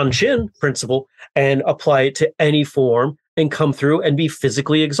Sanshin principle and apply it to any form and come through and be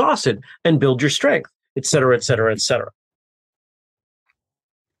physically exhausted and build your strength, et cetera, et cetera, et cetera.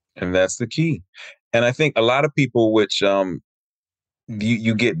 And that's the key. And I think a lot of people, which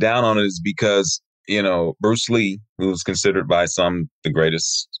you get down on it, is because, Bruce Lee, who was considered by some the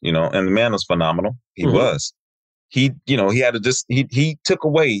greatest, and the man was phenomenal. He was. He took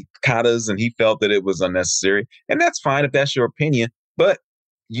away katas and he felt that it was unnecessary. And that's fine if that's your opinion. But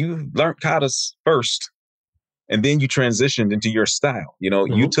you learned katas first. And then you transitioned into your style.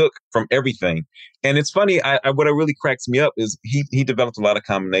 You took from everything. And it's funny, what really cracks me up is he developed a lot of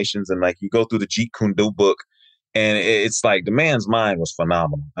combinations. And like you go through the Jeet Kune Do book, and it's like the man's mind was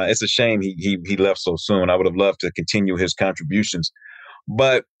phenomenal. It's a shame he left so soon. I would have loved to continue his contributions.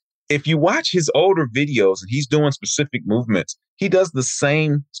 But if you watch his older videos and he's doing specific movements, he does the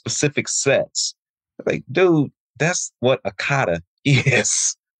same specific sets. Like, dude, that's what a kata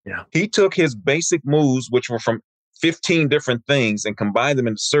is. Yeah. He took his basic moves, which were from 15 different things, and combined them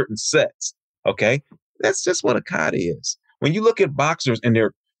into certain sets. Okay. That's just what a kata is. When you look at boxers and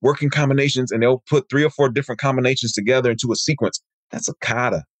they're working combinations and they'll put 3 or 4 different combinations together into a sequence, that's a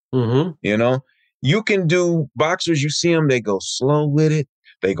kata. You can do boxers, you see them, they go slow with it,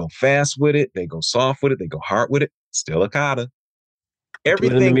 they go fast with it, they go soft with it, they go hard with it. Still a kata.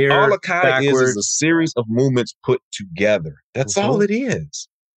 Everything, mirror, all a kata is a series of movements put together. That's all it is.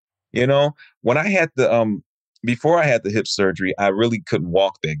 When I had before I had the hip surgery, I really couldn't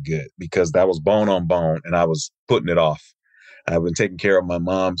walk that good because that was bone on bone and I was putting it off. I've been taking care of my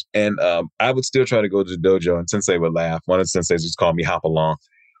mom's, and I would still try to go to the dojo, and Sensei would laugh. One of the senseis just called me hop along.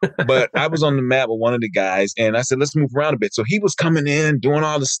 But I was on the mat with one of the guys and I said, let's move around a bit. So he was coming in, doing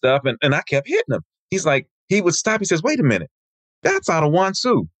all this stuff, and I kept hitting him. He's like, he would stop. He says, wait a minute, that's out of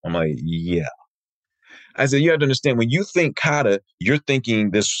Wansu. I'm like, yeah. I said, you have to understand, when you think kata, you're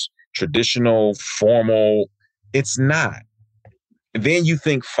thinking this traditional, formal. It's not. Then you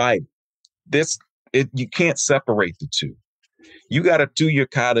think fight. You can't separate the two. You got to do your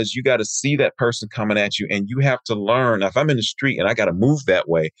katas. You got to see that person coming at you, and you have to learn. If I'm in the street and I got to move that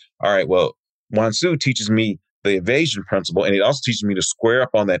way, all right, well, Wansu teaches me the evasion principle, and it also teaches me to square up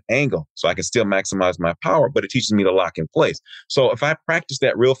on that angle so I can still maximize my power, but it teaches me to lock in place. So if I practice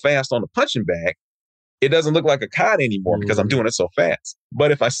that real fast on the punching bag, it doesn't look like a kata anymore because I'm doing it so fast.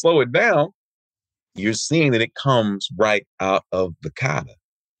 But if I slow it down, you're seeing that it comes right out of the kata.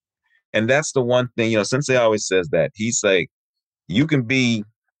 And that's the one thing, Sensei always says that. He's like, you can be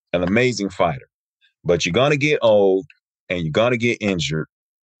an amazing fighter, but you're going to get old and you're going to get injured.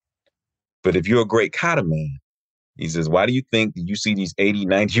 But if you're a great kata man, he says, why do you think that you see these 80,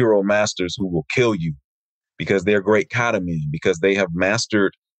 90-year-old masters who will kill you? Because they're great kata men, because they have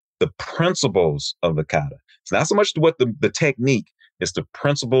mastered the principles of the kata. It's not so much what the technique, it's the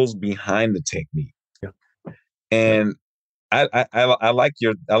principles behind the technique. Yeah. And I like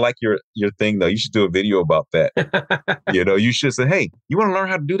your thing though. You should do a video about that. You should say, hey, you want to learn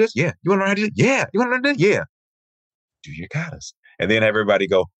how to do this? Yeah. You want to learn how to do it? Yeah. You want to learn this? Yeah. Do your katas. And then everybody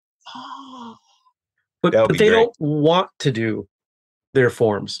go, oh. But they don't want to do their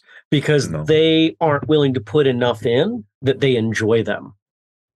forms because they aren't willing to put enough in that they enjoy them.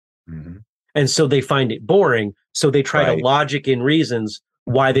 Mm-hmm. And so they find it boring. So they try to logic in reasons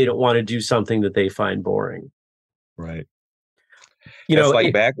why they don't want to do something that they find boring. Right. It's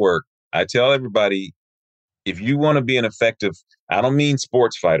like back work. I tell everybody, if you want to be an effective, I don't mean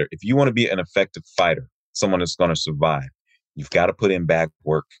sports fighter. If you want to be an effective fighter, someone that's going to survive, you've got to put in back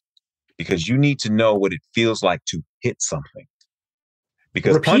work because you need to know what it feels like to hit something.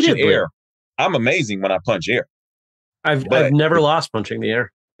 Because punching air, I'm amazing when I punch air. I've never lost punching the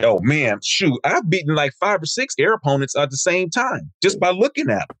air. Oh man, shoot. I've beaten like 5 or 6 air opponents at the same time just by looking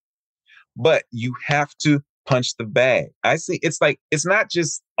at them. But you have to punch the bag. I see. It's like, it's not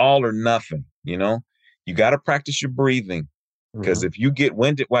just all or nothing, you got to practice your breathing because if you get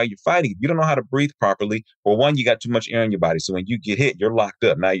winded while you're fighting, if you don't know how to breathe properly, well, one, you got too much air in your body. So when you get hit, you're locked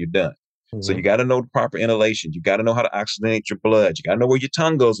up. Now you're done. So you got to know the proper inhalation. You got to know how to oxygenate your blood. You got to know where your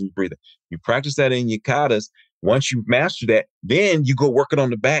tongue goes when you breathe. You practice that in your katas. Once you master that, then you go work it on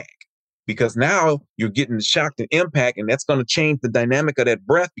the bag. because now you're getting the shock and impact, and that's going to change the dynamic of that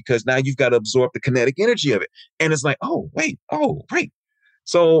breath because now you've got to absorb the kinetic energy of it. And it's like, oh, wait.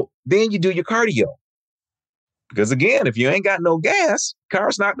 So then you do your cardio. Because again, if you ain't got no gas,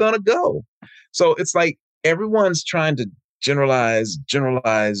 car's not going to go. So it's like everyone's trying to generalize.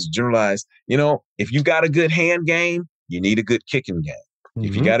 You know, if you got a good hand game, you need a good kicking game. Mm-hmm.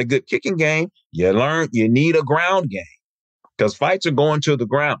 If you got a good kicking game, you need a ground game because fights are going to the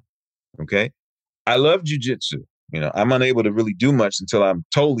ground. Okay. I love jujitsu. You know, I'm unable to really do much until I'm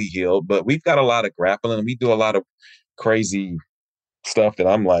totally healed, but we've got a lot of grappling. We do a lot of crazy stuff that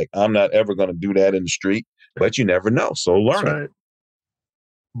I'm like, I'm not ever going to do that in the street, but you never know. So learn it. Right.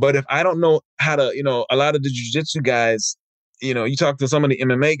 But if I don't know how to, you know, a lot of the jiu-jitsu guys, you know, you talk to some of the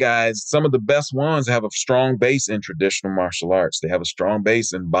MMA guys, some of the best ones have a strong base in traditional martial arts. They have a strong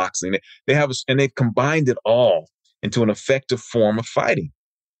base in boxing. And they've combined it all into an effective form of fighting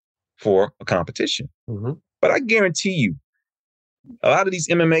for a competition. Mm-hmm. But I guarantee you, a lot of these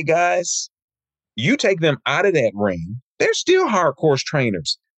MMA guys, you take them out of that ring, they're still hardcore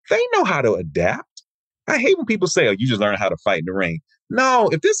trainers. They know how to adapt. I hate when people say, oh, you just learn how to fight in the ring. No,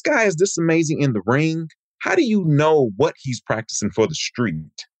 if this guy is this amazing in the ring, how do you know what he's practicing for the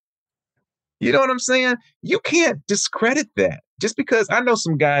street? You know what I'm saying? You can't discredit that just because I know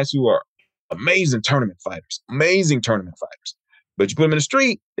some guys who are amazing tournament fighters. But you put them in the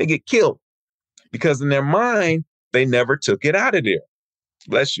street, they get killed because in their mind, they never took it out of there.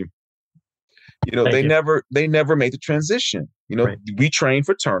 Bless you. You know, they never made the transition. You know, right. We train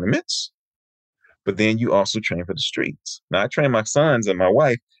for tournaments, but then you also train for the streets. Now I train my sons and my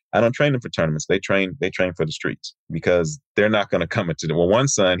wife. I don't train them for tournaments. They train for the streets because they're not going to come into the, well, one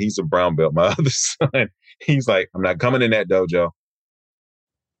son, he's a brown belt. My other son, he's like, I'm not coming in that dojo.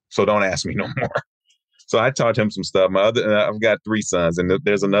 So don't ask me no more. So I taught him some stuff. I've got 3 sons and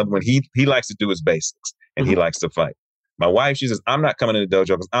there's another one. He likes to do his basics and he likes to fight. My wife, she says, I'm not coming in the dojo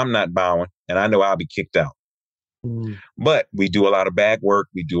because I'm not bowing and I know I'll be kicked out. But we do a lot of bag work.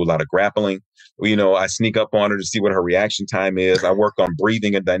 We do a lot of grappling. You know, I sneak up on her to see what her reaction time is. I work on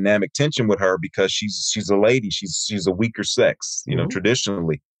breathing and dynamic tension with her because she's a lady. She's a weaker sex, you know,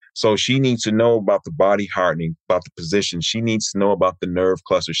 traditionally. So she needs to know about the body hardening, about the position. She needs to know about the nerve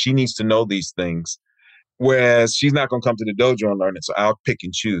cluster. She needs to know these things. Whereas she's not going to come to the dojo and learn it. So I'll pick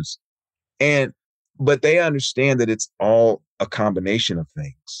and choose. But they understand that it's all a combination of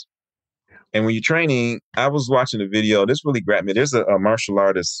things. And when you're training, I was watching a video. This really grabbed me. There's a martial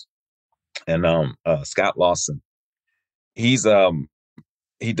artist, and Scott Lawson. He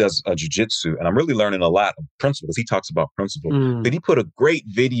does jiu-jitsu, and I'm really learning a lot of principles. He talks about principles, but he put a great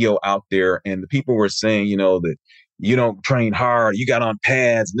video out there, and the people were saying, you know, that you don't train hard, you got on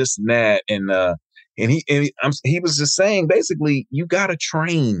pads, this and that, and he was just saying basically you got to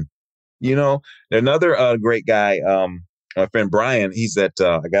train. You know, another great guy, my friend Brian. He's at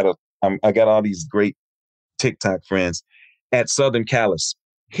I got all these great TikTok friends at Southern Callus.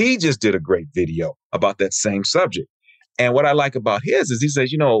 He just did a great video about that same subject. And what I like about his is he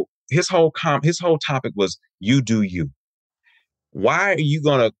says, you know, his whole topic was you do you. Why are you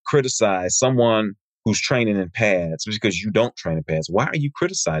going to criticize someone who's training in pads because you don't train in pads? Why are you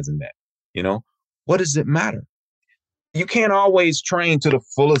criticizing that? You know, what does it matter? You can't always train to the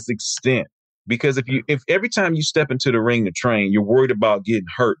fullest extent because if every time you step into the ring to train, you're worried about getting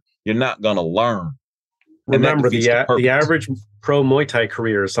hurt, you're not going to learn. Remember, the average pro Muay Thai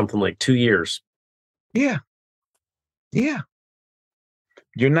career is something like 2 years. Yeah. Yeah.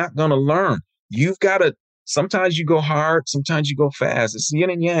 You're not going to learn. You've got to, sometimes you go hard, sometimes you go fast. It's yin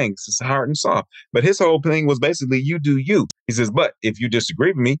and yang. It's hard and soft. But his whole thing was basically you do you. He says, but if you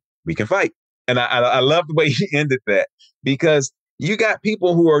disagree with me, we can fight. And I love the way he ended that because you got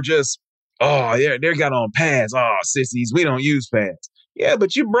people who are just, oh, they got on pads. Oh, sissies, we don't use pads. Yeah,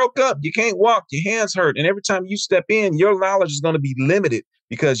 but you broke up. You can't walk. Your hands hurt. And every time you step in, your knowledge is going to be limited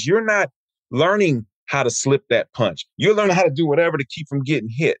because you're not learning how to slip that punch. You're learning how to do whatever to keep from getting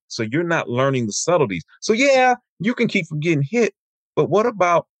hit. So you're not learning the subtleties. So yeah, you can keep from getting hit. But what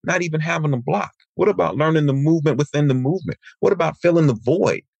about not even having a block? What about learning the movement within the movement? What about filling the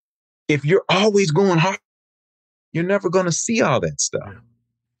void? If you're always going hard, you're never going to see all that stuff.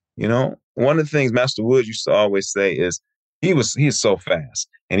 You know, one of the things Master Woods used to always say is he is so fast.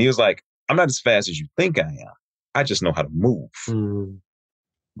 And he was like, I'm not as fast as you think I am. I just know how to move.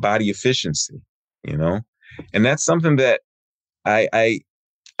 Body efficiency, you know? And that's something that I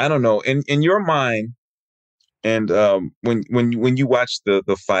don't know, in your mind, and when you watch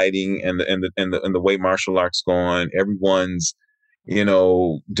the fighting and the way martial arts going, everyone's, you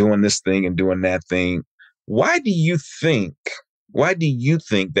know, doing this thing and doing that thing. Why do you think why do you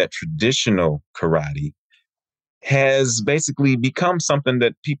think that traditional karate has basically become something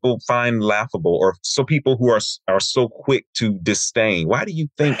that people find laughable, or so people who are so quick to disdain? Why do you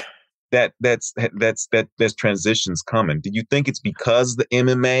think that's transitions coming? Do you think it's because the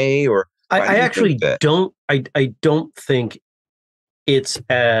MMA, or why do I you think actually that? don't. I don't think it's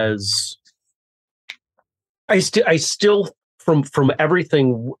as. I still from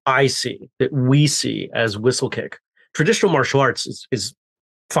everything I see that we see as whistlekick, traditional martial arts is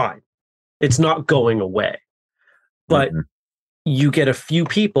fine. It's not going away, but Mm-mm. you get a few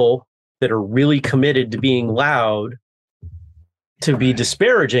people that are really committed to being loud, to be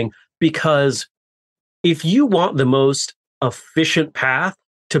disparaging, because if you want the most efficient path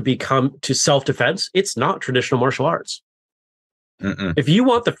to self-defense, it's not traditional martial arts. Mm-mm. If you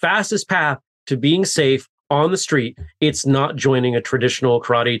want the fastest path to being safe on the street, it's not joining a traditional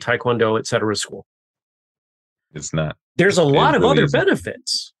karate, taekwondo, etc. school. It's not. There's a lot It of really other isn't.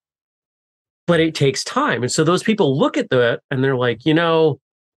 benefits, but it takes time. And so those people look at that and they're like, I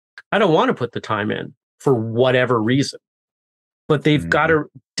don't want to put the time in for whatever reason, but they've got Mm-hmm.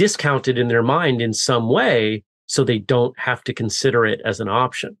 to discount it in their mind in some way so they don't have to consider it as an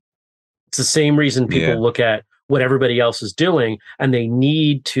option. It's the same reason Yeah. people look at what everybody else is doing and they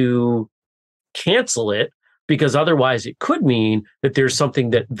need to cancel it, because otherwise it could mean that there's something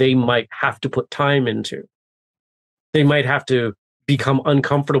that they might have to put time into. They might have to become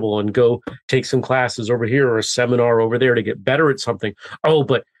uncomfortable and go take some classes over here or a seminar over there to get better at something. Oh,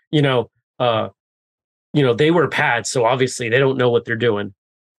 but they wear pads, so obviously they don't know what they're doing.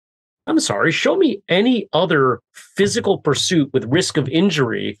 I'm sorry, show me any other physical pursuit with risk of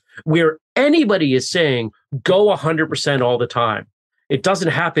injury where anybody is saying go 100% all the time. It doesn't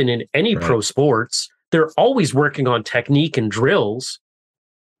happen in any Right. pro sports. They're always working on technique and drills.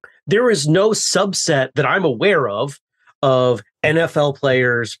 There is no subset that I'm aware of NFL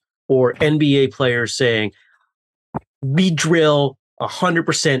players or NBA players saying, we drill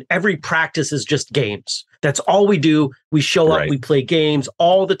 100%. Every practice is just games. That's all we do. We show up, Right. we play games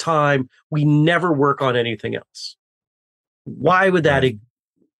all the time. We never work on anything else. Why would that? Right.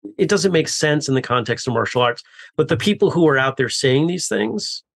 It doesn't make sense in the context of martial arts. But the people who are out there saying these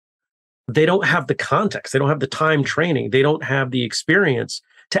things, they don't have the context. They don't have the time training. They don't have the experience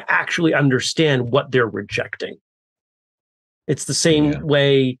to actually understand what they're rejecting. It's the same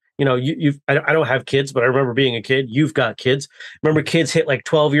way, I don't have kids, but I remember being a kid. You've got kids. Remember kids hit like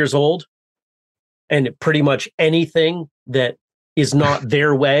 12 years old and pretty much anything that is not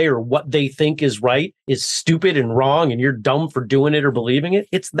their way or what they think is right is stupid and wrong, and you're dumb for doing it or believing it.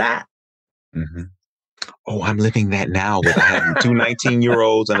 It's that. Mm-hmm. Oh, I'm living that now with I have two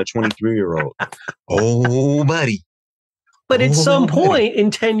 19-year-olds and a 23-year-old. Oh, buddy. But at some buddy. point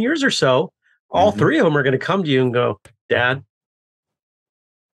in 10 years or so, all three of them are going to come to you and go, Dad,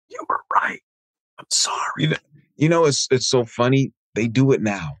 you were right. I'm sorry. It's so funny. They do it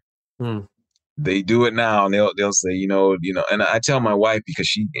now. They do it now, and they'll say, and I tell my wife, because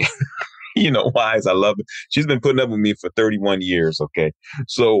she, wise, I love it. She's been putting up with me for 31 years. Okay.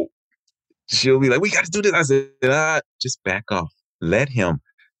 So she'll be like, we got to do this. I said, just back off. Let him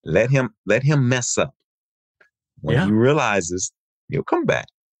mess up. When he realizes, he'll come back.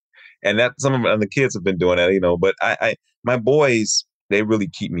 And that some of the kids have been doing that, but my boys, they really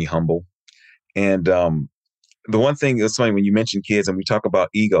keep me humble. And the one thing that's funny when you mention kids and we talk about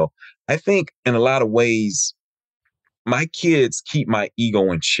ego, I think in a lot of ways, my kids keep my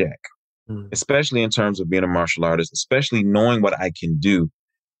ego in check, especially in terms of being a martial artist, especially knowing what I can do.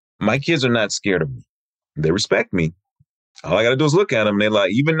 My kids are not scared of me. They respect me. All I got to do is look at them. And they're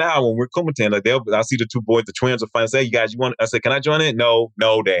like, even now when we're commentating, like I'll see the two boys, the twins will finally say, hey, you guys, I said, can I join in? No,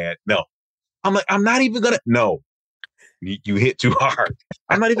 Dad, no. I'm like, I'm not even going to, no. You hit too hard.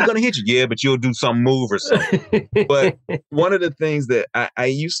 I'm not even going to hit you. Yeah, but you'll do some move or something. But one of the things that I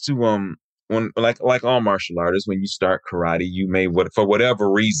used to, when like all martial artists, when you start karate, you may, for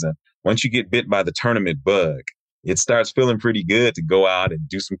whatever reason, once you get bit by the tournament bug, it starts feeling pretty good to go out and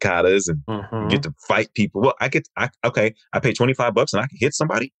do some katas and you get to fight people. Well, I pay $25 and I can hit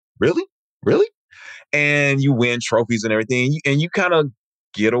somebody. Really? And you win trophies and everything. And you kind of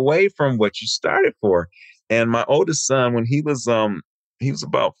get away from what you started for. And my oldest son, when he was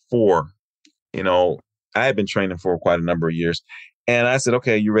about 4, I had been training for quite a number of years. And I said,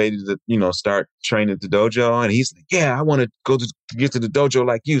 okay, you ready to, start training at the dojo? And he's like, yeah, I want to get to the dojo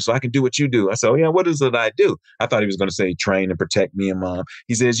like you so I can do what you do. I said, oh, yeah, what is it I do? I thought he was going to say train and protect me and Mom.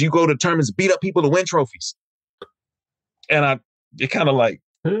 He says, you go to tournaments, beat up people to win trophies. And it kind of like.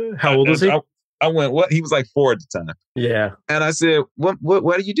 How old is he? I went, what? He was like 4 at the time. Yeah. And I said,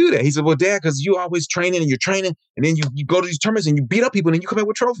 why do you do that? He said, well, Dad, because you always training and you're training, and then you go to these tournaments and you beat up people and then you come back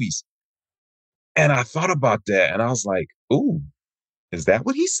with trophies. And I thought about that and I was like, ooh, is that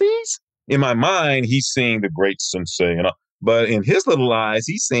what he sees? In my mind, he's seeing the great sensei. But in his little eyes,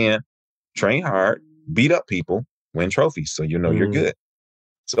 he's saying, train hard, beat up people, win trophies. So you know you're good.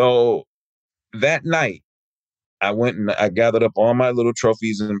 So that night, I went and I gathered up all my little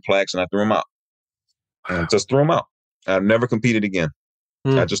trophies and plaques and I threw them out. And just threw them out. I've never competed again.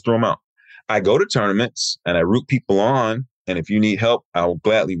 I just threw them out. I go to tournaments and I root people on. And if you need help, I will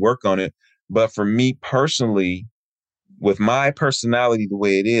gladly work on it. But for me personally, with my personality the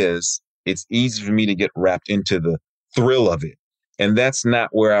way it is, it's easy for me to get wrapped into the thrill of it. And that's not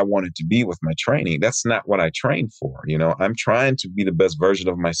where I wanted to be with my training. That's not what I train for. You know, I'm trying to be the best version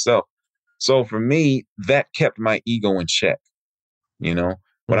of myself. So for me, that kept my ego in check. You know,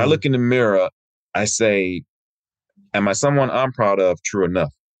 when I look in the mirror, I say, am I someone I'm proud of? True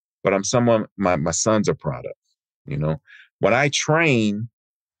enough. But I'm someone my sons are proud of. You know, when I train,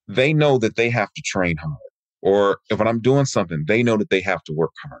 they know that they have to train hard. Or if when I'm doing something, they know that they have to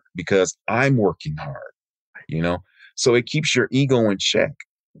work hard because I'm working hard, you know? So it keeps your ego in check.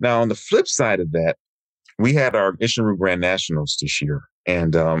 Now, on the flip side of that, we had our Isshinryu Grand Nationals this year,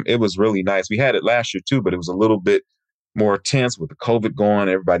 and it was really nice. We had it last year too, but it was a little bit more tense with the COVID going.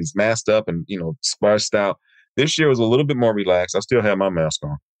 Everybody's masked up and, you know, sparsed out. This year was a little bit more relaxed. I still had my mask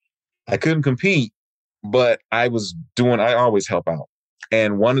on. I couldn't compete, but I always help out.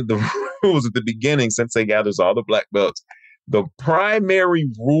 And one of the rules at the beginning, Sensei gathers all the black belts. The primary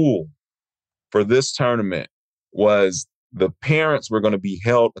rule for this tournament was the parents were going to be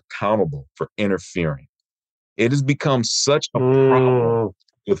held accountable for interfering. It has become such a problem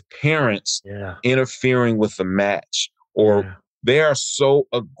with parents interfering with the match, or they are so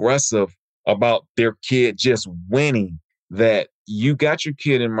aggressive about their kid just winning that you got your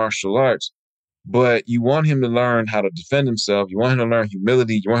kid in martial arts, but you want him to learn how to defend himself. You want him to learn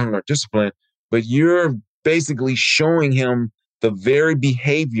humility. You want him to learn discipline, but you're basically showing him the very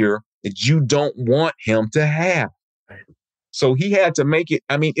behavior that you don't want him to have. So he had to make it.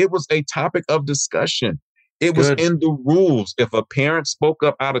 I mean, it was a topic of discussion. It was in the rules. If a parent spoke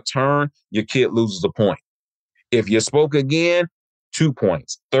up out of turn, your kid loses a point. If you spoke again, 2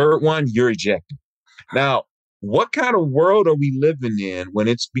 points. Third one, you're ejected. Now, what kind of world are we living in when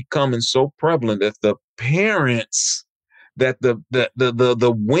it's becoming so prevalent that the parents, that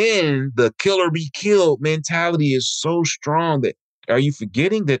the win, the kill or be killed mentality is so strong that are you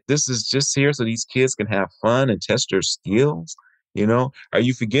forgetting that this is just here so these kids can have fun and test their skills? You know, are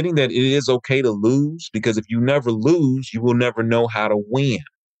you forgetting that it is okay to lose? Because if you never lose, you will never know how to win.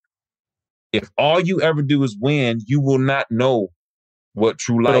 If all you ever do is win, you will not know what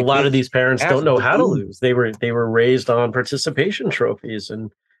true life is. But a lot of these parents don't know how to lose. They were raised on participation trophies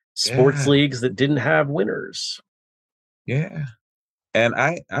and sports leagues that didn't have winners. Yeah. And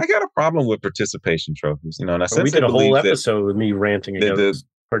I got a problem with participation trophies. You know, and we did a whole episode with me ranting against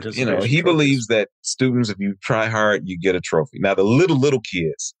participation trophies. He believes that students, if you try hard, you get a trophy. Now, the little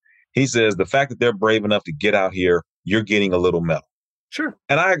kids, he says the fact that they're brave enough to get out here, you're getting a little medal. Sure.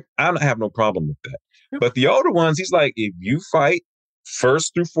 And I have no problem with that. Yep. But the older ones, he's like, if you fight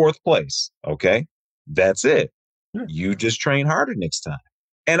 1st through 4th place, okay, that's it. Yeah. You just train harder next time.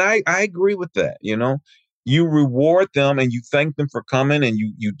 And I agree with that. You know, you reward them and you thank them for coming and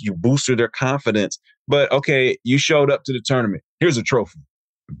you boosted their confidence. But okay, you showed up to the tournament. Here's a trophy,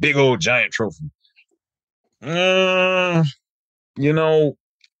 big old giant trophy. You know,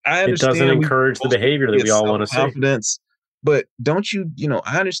 I understand it doesn't encourage the behavior that we all want to see. Confidence, but don't you? You know,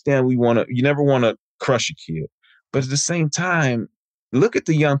 I understand you never want to crush a kid, but at the same time, look at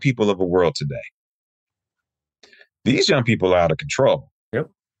the young people of the world today. These young people are out of control. Yep.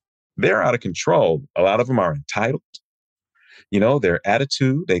 They're out of control. A lot of them are entitled. You know, their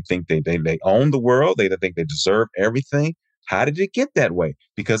attitude, they think they own the world. They think they deserve everything. How did it get that way?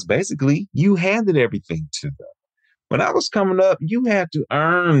 Because basically you handed everything to them. When I was coming up, you had to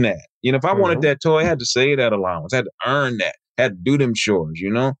earn that. You know, if I wanted that toy, I had to save that allowance. I had to earn that. I had to do them chores, you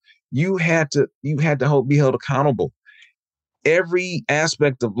know. You had to be held accountable. Every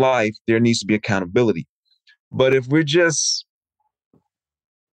aspect of life, there needs to be accountability. But if we're just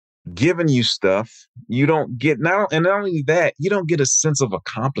giving you stuff, you don't get not only that, you don't get a sense of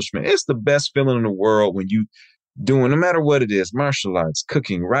accomplishment. It's the best feeling in the world when you doing, no matter what it is, martial arts,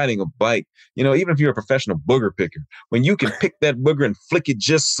 cooking, riding a bike, you know, even if you're a professional booger picker, when you can pick that booger and flick it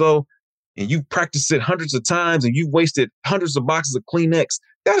just so, and you practice it hundreds of times and you wasted hundreds of boxes of Kleenex,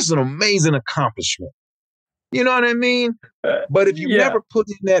 that is an amazing accomplishment. You know what I mean? But if you never put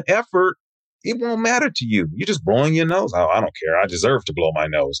in that effort, it won't matter to you. You're just blowing your nose. Oh, I don't care. I deserve to blow my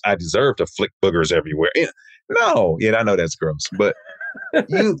nose. I deserve to flick boogers everywhere. No, I know that's gross, but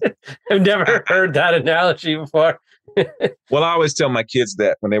you. I've never heard that analogy before. Well, I always tell my kids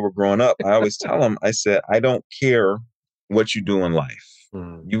that when they were growing up. I always tell them, I said, I don't care what you do in life.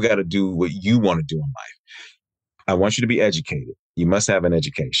 You got to do what you want to do in life. I want you to be educated. You must have an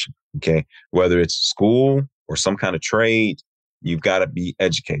education, okay? Whether it's school or some kind of trade, you've got to be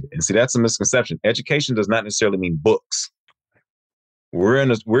educated. And see, that's a misconception. Education does not necessarily mean books. We're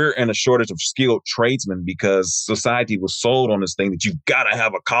in a shortage of skilled tradesmen because society was sold on this thing that you've got to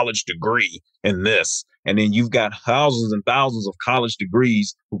have a college degree in this. And then you've got thousands and thousands of college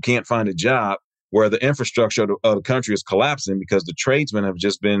degrees who can't find a job, where the infrastructure of the country is collapsing because the tradesmen have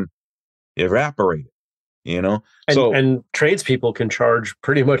just been evaporated, And tradespeople can charge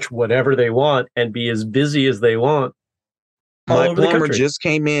pretty much whatever they want and be as busy as they want. My plumber just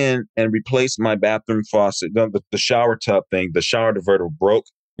came in and replaced my bathroom faucet, the shower tub thing. The shower diverter broke.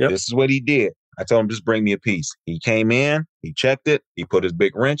 Yep. This is what he did. I told him, just bring me a piece. He came in, he checked it, he put his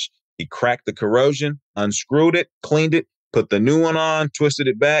big wrench, he cracked the corrosion, unscrewed it, cleaned it, put the new one on, twisted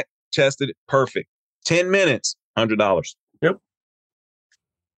it back, tested it. Perfect. 10 minutes, $100. Yep.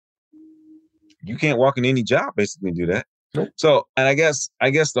 You can't walk in any job basically and do that. Nope. So, and I guess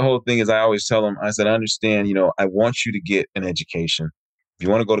the whole thing is, I always tell them, I said, I understand, I want you to get an education. If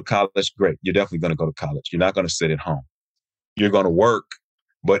you want to go to college, great. You're definitely going to go to college. You're not going to sit at home. You're going to work.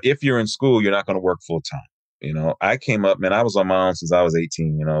 But if you're in school, you're not going to work full time. I came up, man, I was on my own since I was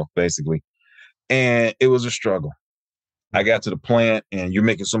 18, basically. And it was a struggle. I got to the plant and you're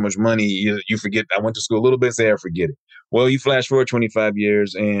making so much money. You forget. I went to school a little bit, say I forget it. Well, you flash forward 25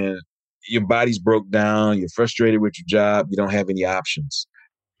 years and your body's broke down. You're frustrated with your job. You don't have any options.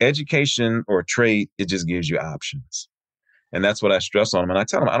 Education or trade, it just gives you options. And that's what I stress on them. And I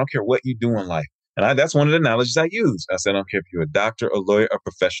tell them, I don't care what you do in life. And that's one of the analogies I use. I said, I don't care if you're a doctor, a lawyer, a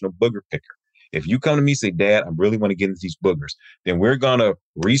professional booger picker. If you come to me and say, Dad, I really want to get into these boogers, then we're going to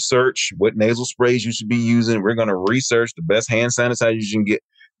research what nasal sprays you should be using. We're going to research the best hand sanitizer you can get,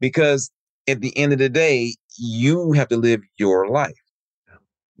 because at the end of the day, you have to live your life.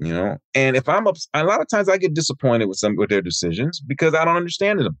 And if I'm a lot of times I get disappointed with their decisions because I don't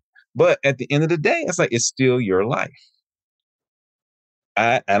understand them. But at the end of the day, it's still your life.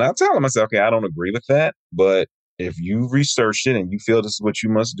 I'll tell them, I say, okay, I don't agree with that, but if you researched it and you feel this is what you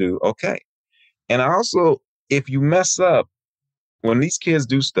must do, okay. And I also, if you mess up, when these kids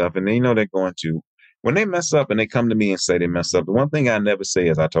do stuff and they know they're going to, when they mess up and they come to me and say they mess up, the one thing I never say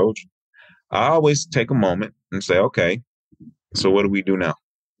is, I told you. I always take a moment and say, okay, so what do we do now?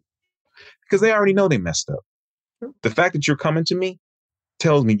 Because they already know they messed up. The fact that you're coming to me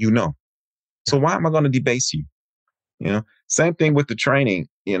tells me So why am I going to debase you? Same thing with the training.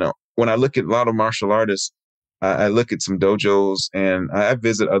 When I look at a lot of martial artists, I look at some dojos and I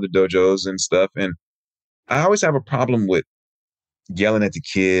visit other dojos and stuff. And I always have a problem with yelling at the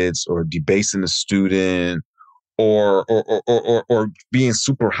kids or debasing the student or being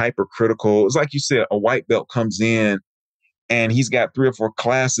super hypercritical. It's like you said, a white belt comes in and he's got 3 or 4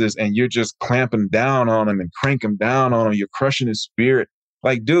 classes and you're just clamping down on him and cranking down on him. You're crushing his spirit.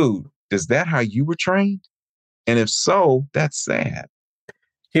 Like, dude, is that how you were trained? And if so, that's sad.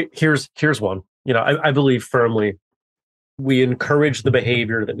 Here's one. I believe firmly we encourage the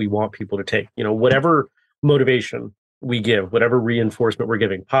behavior that we want people to take. Whatever motivation we give, whatever reinforcement we're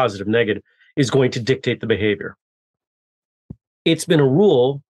giving, positive, negative, is going to dictate the behavior. It's been a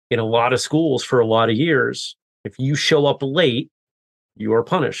rule in a lot of schools for a lot of years. If you show up late, you are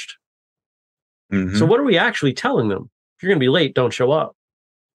punished. Mm-hmm. So what are we actually telling them? If you're going to be late, don't show up.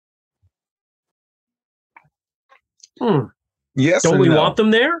 Yes. Don't we want them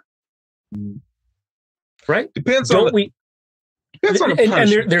there? Right? Depends on the punishment.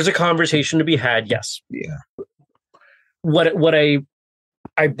 And there's a conversation to be had. Yes. Yeah. What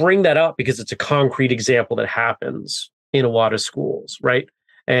I bring that up because it's a concrete example that happens in a lot of schools, right?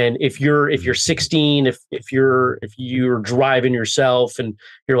 And if you're 16, if you're driving yourself and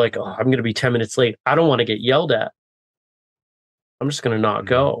you're like, oh, I'm going to be 10 minutes late, I don't want to get yelled at. I'm just going to not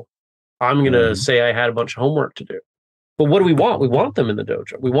go. I'm going to say I had a bunch of homework to do. But what do we want? We want them in the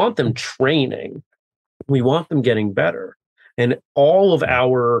dojo. We want them training. We want them getting better. And all of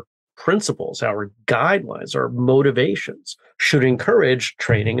our principles, our guidelines, our motivations should encourage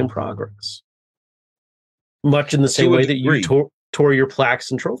training and progress. Much in the same way that you tore your plaques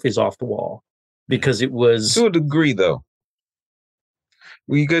and trophies off the wall because it was... To a degree, though.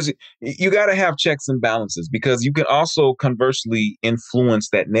 Because you got to have checks and balances, because you can also conversely influence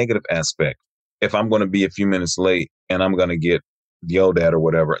that negative aspect. If I'm going to be a few minutes late and I'm going to get yelled at or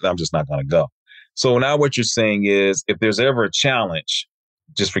whatever, I'm just not going to go. So now what you're saying is if there's ever a challenge,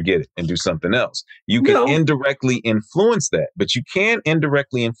 just forget it and do something else. You can indirectly influence that, but you can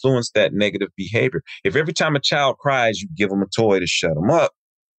indirectly influence that negative behavior. If every time a child cries, you give them a toy to shut them up,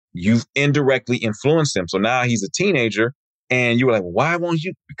 you've indirectly influenced him. So now he's a teenager and you're like, why won't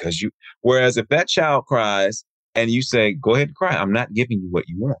you? Because you, whereas if that child cries and you say, go ahead and cry, I'm not giving you what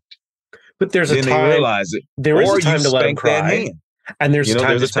you want. But there's then a time, they realize it. There is a time to let him cry. And there's a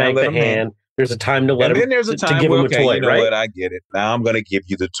time to spank the hand. There's a time to let him, there's a time to give him a toy, you know right? What, I get it. Now I'm going to give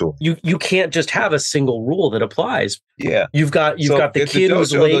you the toy. You can't just have a single rule that applies. Yeah. You've got the kid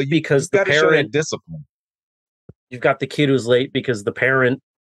who's late because the parent discipline. You've got the kid who's late because the parent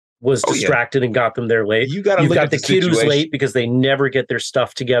was distracted and got them there late. You've got the kid who's late because they never get their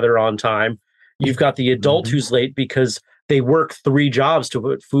stuff together on time. You've got the adult who's late because they work 3 jobs to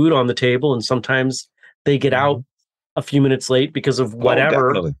put food on the table, and sometimes they get out a few minutes late because of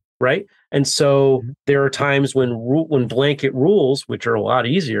whatever, right? And so there are times when blanket rules, which are a lot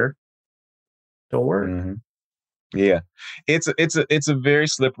easier, don't work. Yeah, it's a very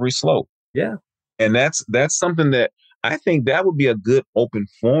slippery slope. Yeah, and that's something that I think that would be a good open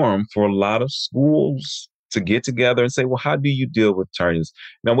forum for a lot of schools to get together and say, well, how do you deal with tardiness?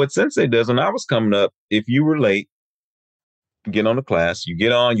 Now, what Sensei does, when I was coming up, if you were late, get on the class, you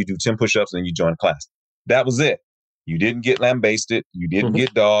get on, you do 10 push-ups, and you join class. That was it. You didn't get lambasted. You didn't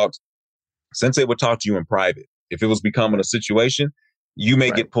get dogged. Sensei would talk to you in private. If it was becoming a situation, you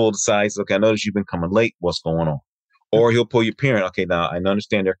may get pulled aside. Okay, I noticed you've been coming late. What's going on? Or he'll pull your parent. Okay, now I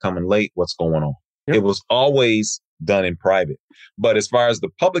understand they're coming late. What's going on? It was always done in private. But as far as the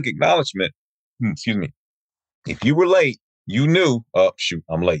public acknowledgement, if you were late, you knew, oh, shoot,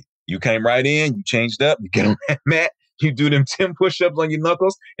 I'm late. You came right in, you changed up, you get on that mat, you do them 10 push-ups on your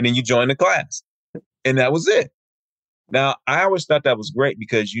knuckles, and then you join the class. And that was it. Now, I always thought that was great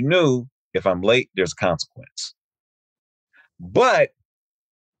because you knew if I'm late, there's a consequence. But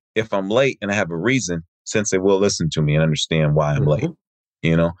if I'm late and I have a reason, Sensei will listen to me and understand why I'm late,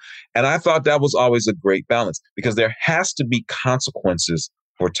 you know? And I thought that was always a great balance because there has to be consequences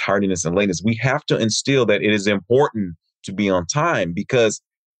for tardiness and lateness. We have to instill that it is important to be on time because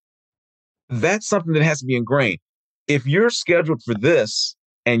that's something that has to be ingrained. If you're scheduled for this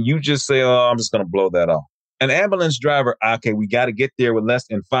and you just say, oh, I'm just going to blow that off. An ambulance driver, okay, we got to get there with less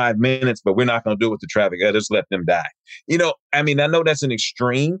than 5 minutes, but we're not going to do it with the traffic. Just let them die. You know, I mean, I know that's an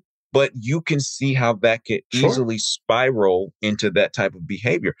extreme, but you can see how that could easily spiral into that type of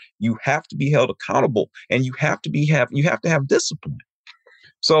behavior. You have to be held accountable and you have to have discipline.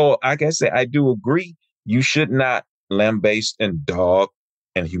 So like I say, I do agree. You should not lambaste and dog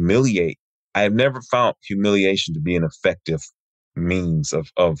and humiliate. I have never found humiliation to be an effective means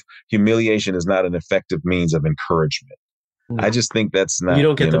of humiliation is not an effective means of encouragement. No. I just think that's not. You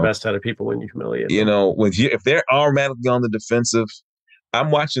don't get the best out of people when you humiliate them. You know, if they're automatically on the defensive.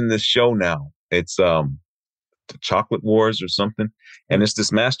 I'm watching this show now. It's the Chocolate Wars or something, and it's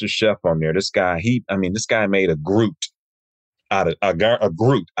this master chef on there. This guy, this guy made a Groot out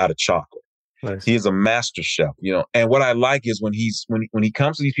of chocolate. Nice. He is a master chef, you know. And what I like is when he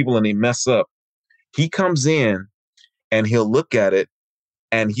comes to these people and they mess up, he comes in and he'll look at it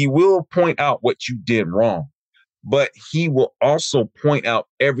and he will point out what you did wrong, but he will also point out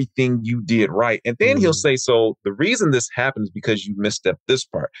everything you did right. And then he'll say, so the reason this happened is because you misstepped this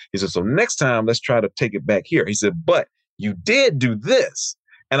part. He said, so next time, let's try to take it back here. He said, but you did do this.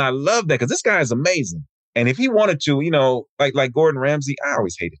 And I love that because this guy is amazing. And if he wanted to, you know, like Gordon Ramsay, I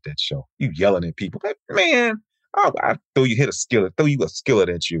always hated that show. You yelling at people. Like, man, I throw you a skillet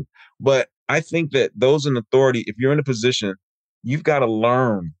at you. But I think that those in authority, if you're in a position, you've got to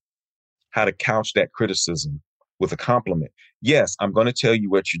learn how to couch that criticism with a compliment. Yes, I'm going to tell you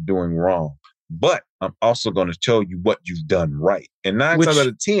what you're doing wrong, but I'm also going to tell you what you've done right. And 9 times out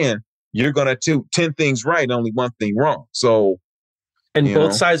of 10, you're going to do 10 things right and only 1 thing wrong. So, and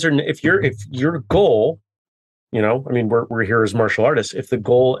both sides are, if your goal, you know, I mean, we're here as martial artists. If the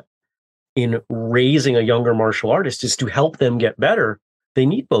goal in raising a younger martial artist is to help them get better, they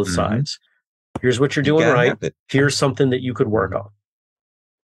need both sides. Here's what you're doing right. Here's something that you could work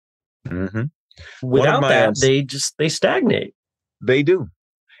on. Without that, they stagnate. They do.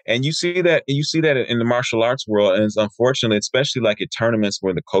 And you see that in the martial arts world. And it's unfortunate, especially like at tournaments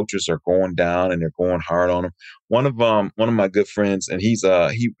where the coaches are going down and they're going hard on them. One of my good friends, and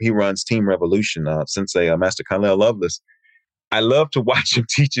he runs Team Revolution, Sensei Master Kyle Lovelace. I love to watch him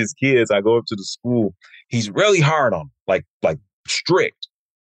teach his kids. I go up to the school. He's really hard on them, like strict.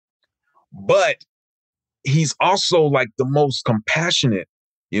 But he's also like the most compassionate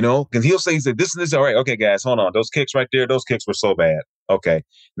You know, because he said, this and this. All right. Okay, guys, hold on. Those kicks right there, those kicks were so bad. Okay.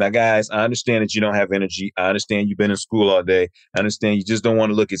 Now, guys, I understand that you don't have energy. I understand you've been in school all day. I understand you just don't want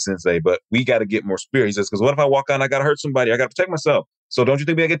to look at Sensei, but we got to get more spirit. He says, because what if I walk out and I got to hurt somebody? I got to protect myself. So don't you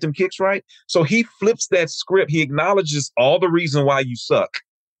think we got to get them kicks right? So he flips that script. He acknowledges all the reason why you suck.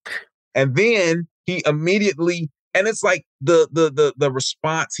 And then he immediately, and it's like the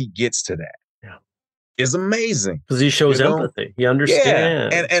response he gets to that is amazing. Because he shows empathy. He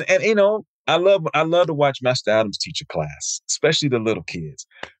understands. Yeah. And you know, I love to watch Master Adams teach a class, especially the little kids,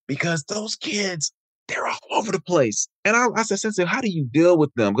 because those kids, they're all over the place. And I said, Sensei, how do you deal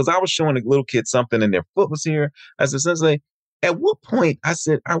with them? Because I was showing the little kids something and their foot was here. I said, Sensei, at what point, I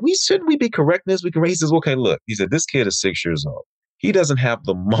said, shouldn't we be correcting this? He says, okay, look, he said, this kid is 6 years old. He doesn't have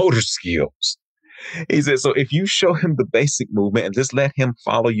the motor skills. He said, so if you show him the basic movement and just let him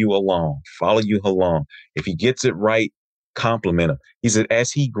follow you along. If he gets it right, compliment him. He said,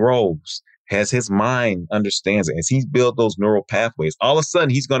 as he grows, as his mind understands it, as he's built those neural pathways, all of a sudden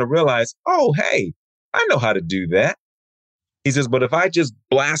he's going to realize, oh, hey, I know how to do that. He says, but if I just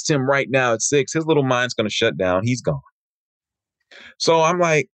blast him right now at 6, his little mind's going to shut down. He's gone. So I'm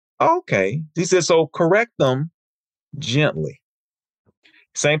like, okay. He said, so correct them gently.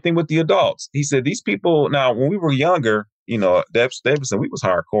 Same thing with the adults. He said, these people, now, when we were younger, you know, Davidson, we was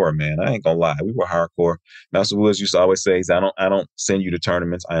hardcore, man. I ain't gonna lie. We were hardcore. Master Willis used to always say, I don't send you to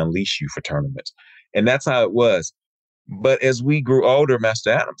tournaments. I unleash you for tournaments. And that's how it was. But as we grew older,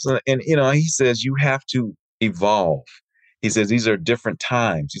 Master Adams, and you know, he says, you have to evolve. He says, these are different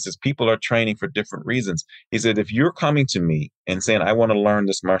times. He says, people are training for different reasons. He said, if you're coming to me and saying, I want to learn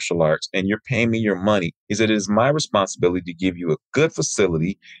this martial arts and you're paying me your money, he said, it is my responsibility to give you a good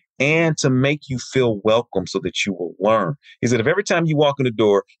facility and to make you feel welcome so that you will learn. He said, if every time you walk in the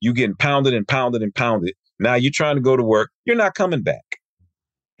door, you're getting pounded and pounded and pounded, now you're trying to go to work, you're not coming back.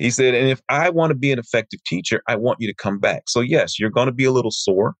 He said, and if I want to be an effective teacher, I want you to come back. So yes, you're going to be a little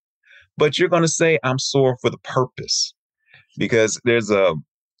sore, but you're going to say, I'm sore for the purpose. Because this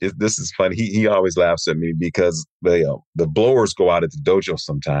is funny. He always laughs at me because the blowers go out at the dojo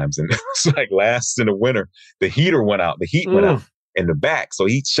sometimes. And it's like last in the winter, the heater went out. The heat went out in the back. So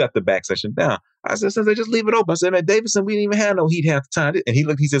he shut the back section down. I said, Sensei, just leave it open. I said, man, Davidson, we didn't even have no heat half the time. And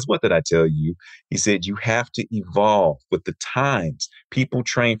he says, what did I tell you? He said, you have to evolve with the times. People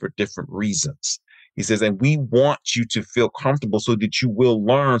train for different reasons. He says, and we want you to feel comfortable so that you will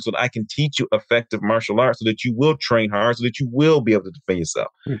learn, so that I can teach you effective martial arts, so that you will train hard, so that you will be able to defend yourself.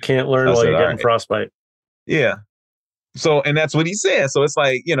 You can't learn while you're getting frostbite. Yeah. So, and that's what he said. So it's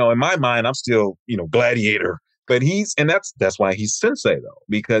like, you know, in my mind, I'm still, you know, gladiator, but that's why he's Sensei though,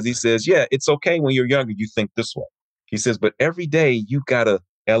 because he says, yeah, it's okay when you're younger, you think this way. He says, but every day you got to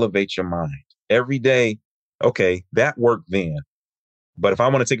elevate your mind. Every day, okay, that worked then. But if I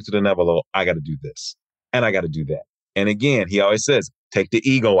want to take it to the next level, I got to do this and I got to do that. And again, he always says, take the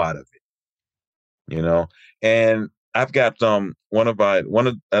ego out of it, you know? And I've got one of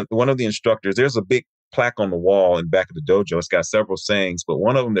the instructors, there's a big plaque on the wall in back of the dojo. It's got several sayings, but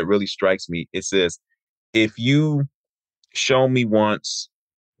one of them that really strikes me, it says, if you show me once,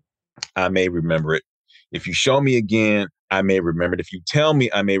 I may remember it. If you show me again, I may remember it. If you tell me,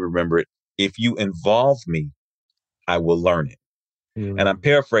 I may remember it. If you involve me, I will learn it. And I'm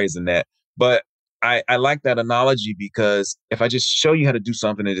paraphrasing that, but I like that analogy because if I just show you how to do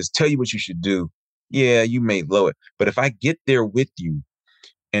something and just tell you what you should do, yeah, you may blow it. But if I get there with you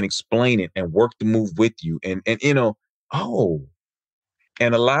and explain it and work the move with you and you know,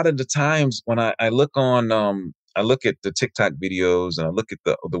 and a lot of the times when I look on, I look at the TikTok videos and I look at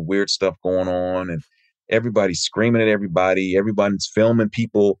the weird stuff going on and everybody's screaming at everybody. Everybody's filming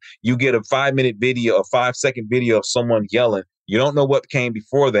people. You get a 5-minute video, a 5-second video of someone yelling. You don't know what came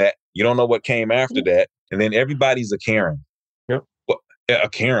before that. You don't know what came after that. And then everybody's a Karen. Yep. What, a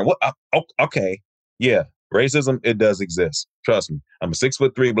Karen. What? Okay. Yeah. Racism, it does exist. Trust me. I'm a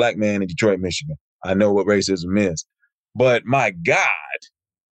 6'3" black man in Detroit, Michigan. I know what racism is. But my God,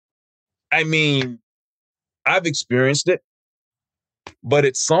 I mean, I've experienced it. But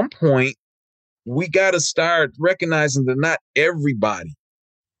at some point, we got to start recognizing that not everybody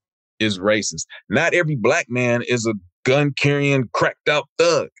is racist. Not every black man is a gun-carrying, cracked-out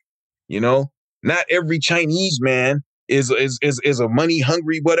thug. You know, not every Chinese man is a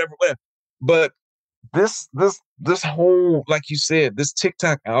money-hungry whatever. But this whole, like you said, this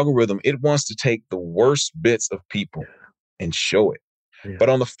TikTok algorithm, it wants to take the worst bits of people and show it. Yeah. But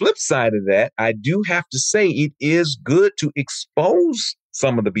on the flip side of that, I do have to say it is good to expose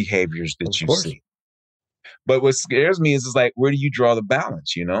some of the behaviors that you see. But what scares me is like, where do you draw the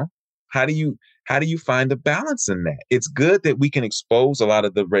balance? You know, how do you How do you find the balance in that? It's good that we can expose a lot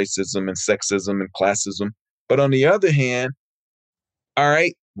of the racism and sexism and classism. But on the other hand, all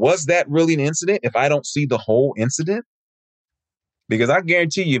right, was that really an incident if I don't see the whole incident? Because I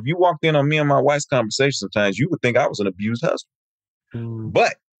guarantee you, if you walked in on me and my wife's conversation sometimes, you would think I was an abused husband.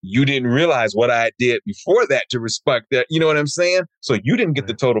 But you didn't realize what I did before that to respect that. You know what I'm saying? So you didn't get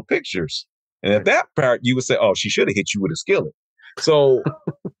the total pictures. And at that part, you would say, oh, she should have hit you with a skillet. So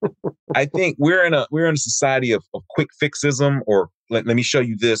I think we're in a society of quick fixism, or let me show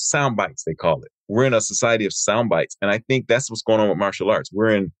you this, sound bites, they call it. We're in a society of sound bites. And I think that's what's going on with martial arts. We're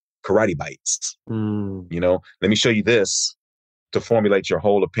in karate bites. You know, let me show you this to formulate your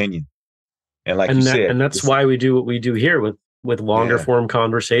whole opinion. And like you said, and that's why we do what we do here with longer form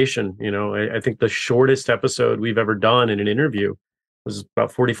conversation. You know, I think the shortest episode we've ever done in an interview was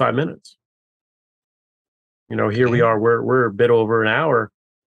about 45 minutes. You know, here we are, we're a bit over an hour,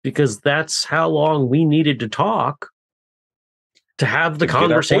 because that's how long we needed to talk to have the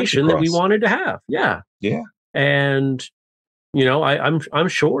conversation that we wanted to have. Yeah. Yeah. And, you know, I'm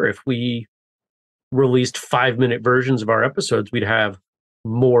sure if we released 5-minute versions of our episodes, we'd have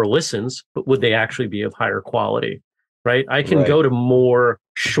more listens, but would they actually be of higher quality? Right. I can go to more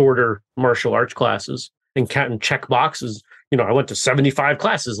shorter martial arts classes and check boxes. You know, I went to 75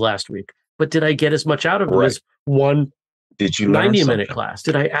 classes last week, but did I get as much out of them as one 90-minute class?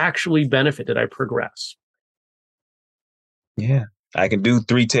 Did I actually benefit? Did I progress? Yeah. I can do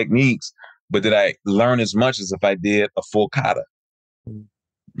 3 techniques, but did I learn as much as if I did a full kata?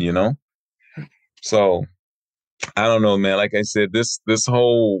 You know? So I don't know, man. Like I said, this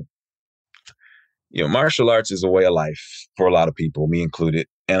whole, you know, martial arts is a way of life for a lot of people, me included.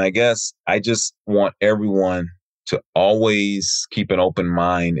 And I guess I just want everyone to always keep an open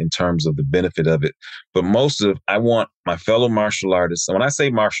mind in terms of the benefit of it. But I want my fellow martial artists. And when I say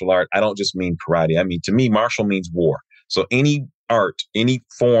martial art, I don't just mean karate. I mean, to me, martial means war. So any art, any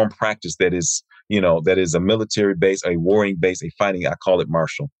form practice that is, you know, that is a military base, a warring base, a fighting, I call it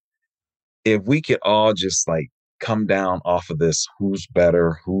martial. If we could all just like come down off of this, who's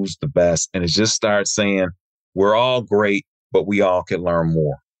better, who's the best, and it just start saying we're all great, but we all can learn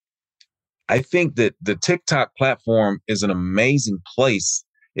more. I think that the TikTok platform is an amazing place.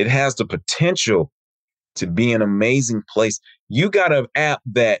 It has the potential to be an amazing place. You got an app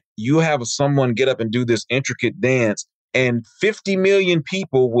that you have someone get up and do this intricate dance, and 50 million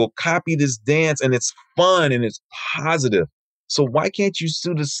people will copy this dance, and it's fun and it's positive. So why can't you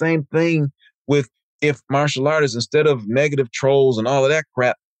do the same thing with, if martial artists, instead of negative trolls and all of that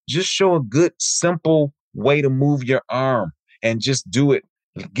crap, just show a good, simple way to move your arm and just do it.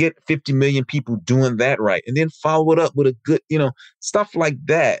 Get 50 million people doing that right. And then follow it up with a good, you know, stuff like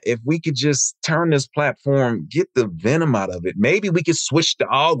that. If we could just turn this platform, get the venom out of it, maybe we could switch the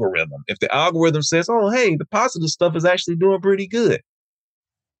algorithm. If the algorithm says, oh, hey, the positive stuff is actually doing pretty good.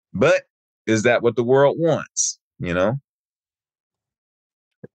 But is that what the world wants? You know?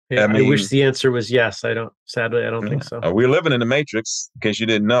 Yeah, I wish the answer was yes. Sadly, I don't think so. We're living in the Matrix, in case you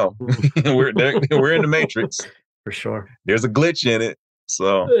didn't know. we're in the Matrix. For sure. There's a glitch in it.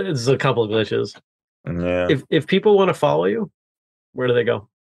 So there's a couple of glitches. Yeah. If people want to follow you, where do they go?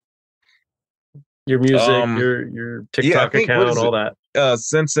 Your music, your TikTok account, all that.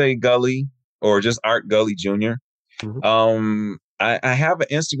 Sensei Gulley, or just Art Gulley Jr. I have an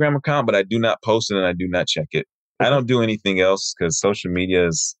Instagram account, but I do not post it and I do not check it. I don't do anything else because social media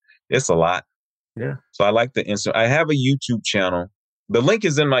it's a lot. Yeah. So I like the Insta. I have a YouTube channel. The link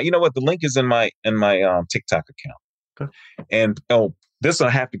is in my, you know what? The link is in my TikTok account. Okay. And this I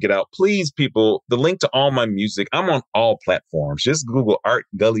have to get out. Please, people, the link to all my music, I'm on all platforms. Just Google Art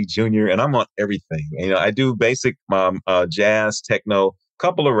Gulley Jr. and I'm on everything. You know, I do basic jazz, techno,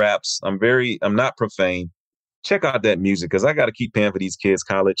 couple of raps. I'm not profane. Check out that music because I got to keep paying for these kids'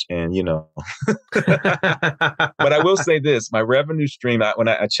 college, and you know. But I will say this: my revenue stream. When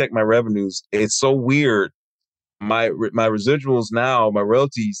I check my revenues, it's so weird. My residuals now, my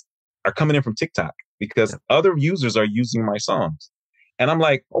royalties are coming in from TikTok because other users are using my songs, and I'm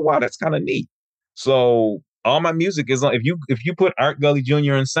like, oh wow, that's kind of neat. So all my music is on. If you put Art Gulley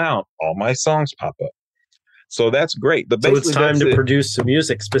Jr. in sound, all my songs pop up. So that's great. But so it's time to produce some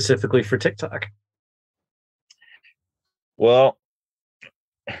music specifically for TikTok. Well,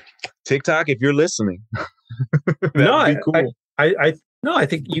 TikTok, if you're listening, that'd be cool. I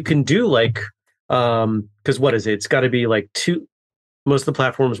think you can do like, because what is it? It's got to be like most of the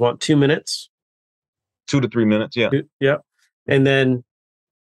platforms want 2 minutes. 2 to 3 minutes, yeah. Yeah. And then,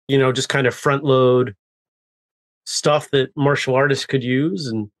 you know, just kind of front load stuff that martial artists could use.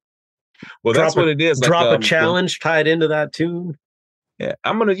 And well, that's what it is. Drop a challenge tied into that tune. Yeah,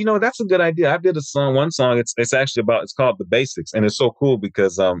 I'm gonna. That's a good idea. I did one song. It's actually it's called The Basics, and it's so cool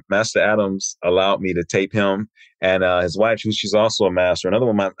because Master Adams allowed me to tape him and his wife, she's also a master. Another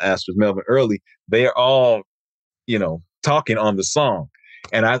one of my masters, Melvin Early. They are all, talking on the song,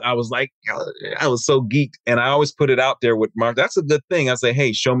 and I was like, I was so geeked, and I always put it out there with Mark. That's a good thing. I say,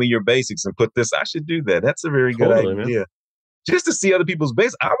 hey, show me your basics and put this. I should do that. That's a very good idea. Man. Just to see other people's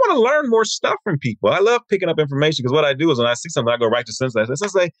base. I want to learn more stuff from people. I love picking up information because what I do is when I see something, I go right to Sensei. I say,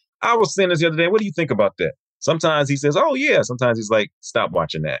 Sensei, I was seeing this the other day. What do you think about that? Sometimes he says, oh, yeah. Sometimes he's like, stop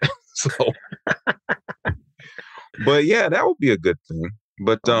watching that. But yeah, that would be a good thing.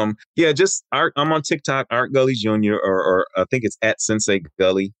 But yeah, just Art. I'm on TikTok, Art Gulley Jr. or I think it's at Sensei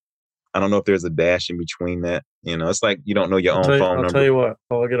Gulley. I don't know if there's a dash in between that. It's like you don't know your own phone number. I'll tell you what.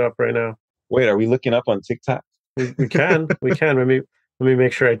 I'll look it up right now. Wait, are we looking up on TikTok? We can. Let me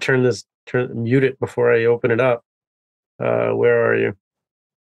make sure I mute it before I open it up. Where are you?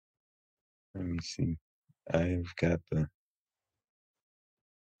 Let me see. I've got the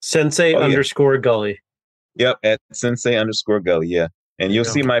Sensei _ Gulley. Yep, at Sensei _ Gulley. Yeah, and you'll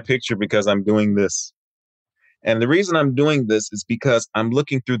see my picture because I'm doing this. And the reason I'm doing this is because I'm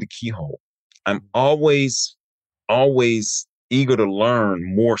looking through the keyhole. I'm always eager to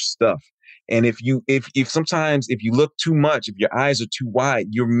learn more stuff. And if sometimes if you look too much, if your eyes are too wide,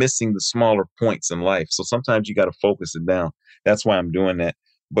 you're missing the smaller points in life. So sometimes you got to focus it down. That's why I'm doing that.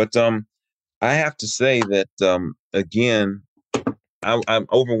 But I have to say that again, I'm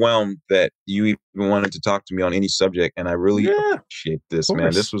overwhelmed that you even wanted to talk to me on any subject, and I really appreciate this,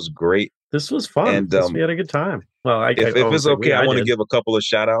 man. This was great. This was fun. And we had a good time. Well, if it's okay, I want to give a couple of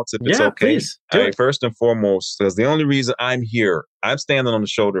shout outs if it's okay. Please, do it. First and foremost, because the only reason I'm here, I'm standing on the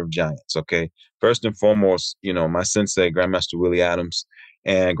shoulder of giants. Okay. First and foremost, my sensei, Grandmaster Willie Adams,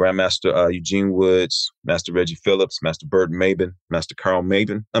 and Grandmaster Eugene Woods, Master Reggie Phillips, Master Burton Maben, Master Carl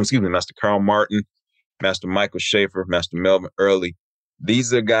Martin, Master Michael Schaefer, Master Melvin Early.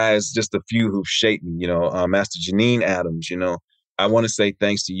 These are guys, just a few who've shaped me, Master Janine Adams, I want to say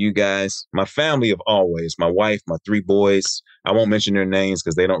thanks to you guys, my family of always, my wife, my 3 boys. I won't mention their names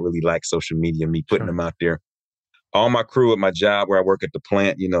because they don't really like social media, me putting them out there. All my crew at my job where I work at the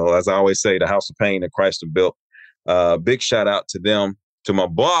plant, as I always say, the house of pain that Christ built. Big shout out to them, to my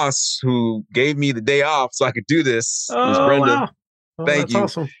boss who gave me the day off so I could do this. Oh, Brenda. Wow. Thank you.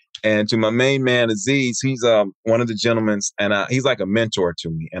 Awesome. And to my main man, Aziz, he's one of the gentlemen, and he's like a mentor to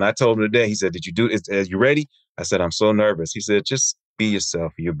me. And I told him today, he said, did you do it? Are you ready? I said, I'm so nervous. He said, just be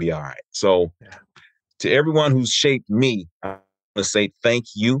yourself. You'll be all right. So to everyone who's shaped me, I want to say thank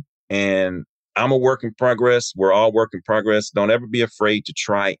you. And I'm a work in progress. We're all work in progress. Don't ever be afraid to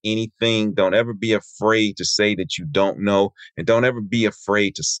try anything. Don't ever be afraid to say that you don't know. And don't ever be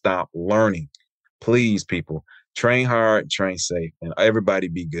afraid to stop learning. Please, people, train hard, train safe, and everybody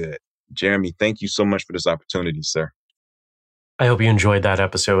be good. Jeremy, thank you so much for this opportunity, sir. I hope you enjoyed that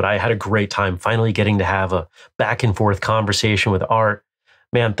episode. I had a great time finally getting to have a back and forth conversation with Art.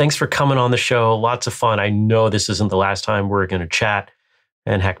 Man, thanks for coming on the show. Lots of fun. I know this isn't the last time we're going to chat.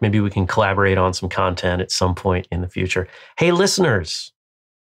 And heck, maybe we can collaborate on some content at some point in the future. Hey, listeners,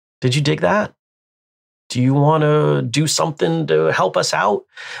 did you dig that? Do you want to do something to help us out?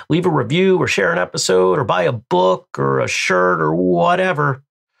 Leave a review or share an episode or buy a book or a shirt or whatever.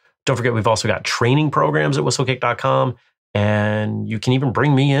 Don't forget, we've also got training programs at whistlekick.com. And you can even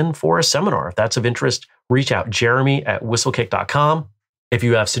bring me in for a seminar. If that's of interest, reach out, jeremy@whistlekick.com. If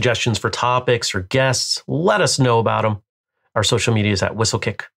you have suggestions for topics or guests, let us know about them. Our social media is at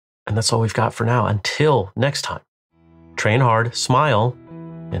whistlekick. And that's all we've got for now. Until next time, train hard, smile,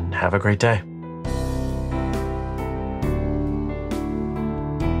 and have a great day.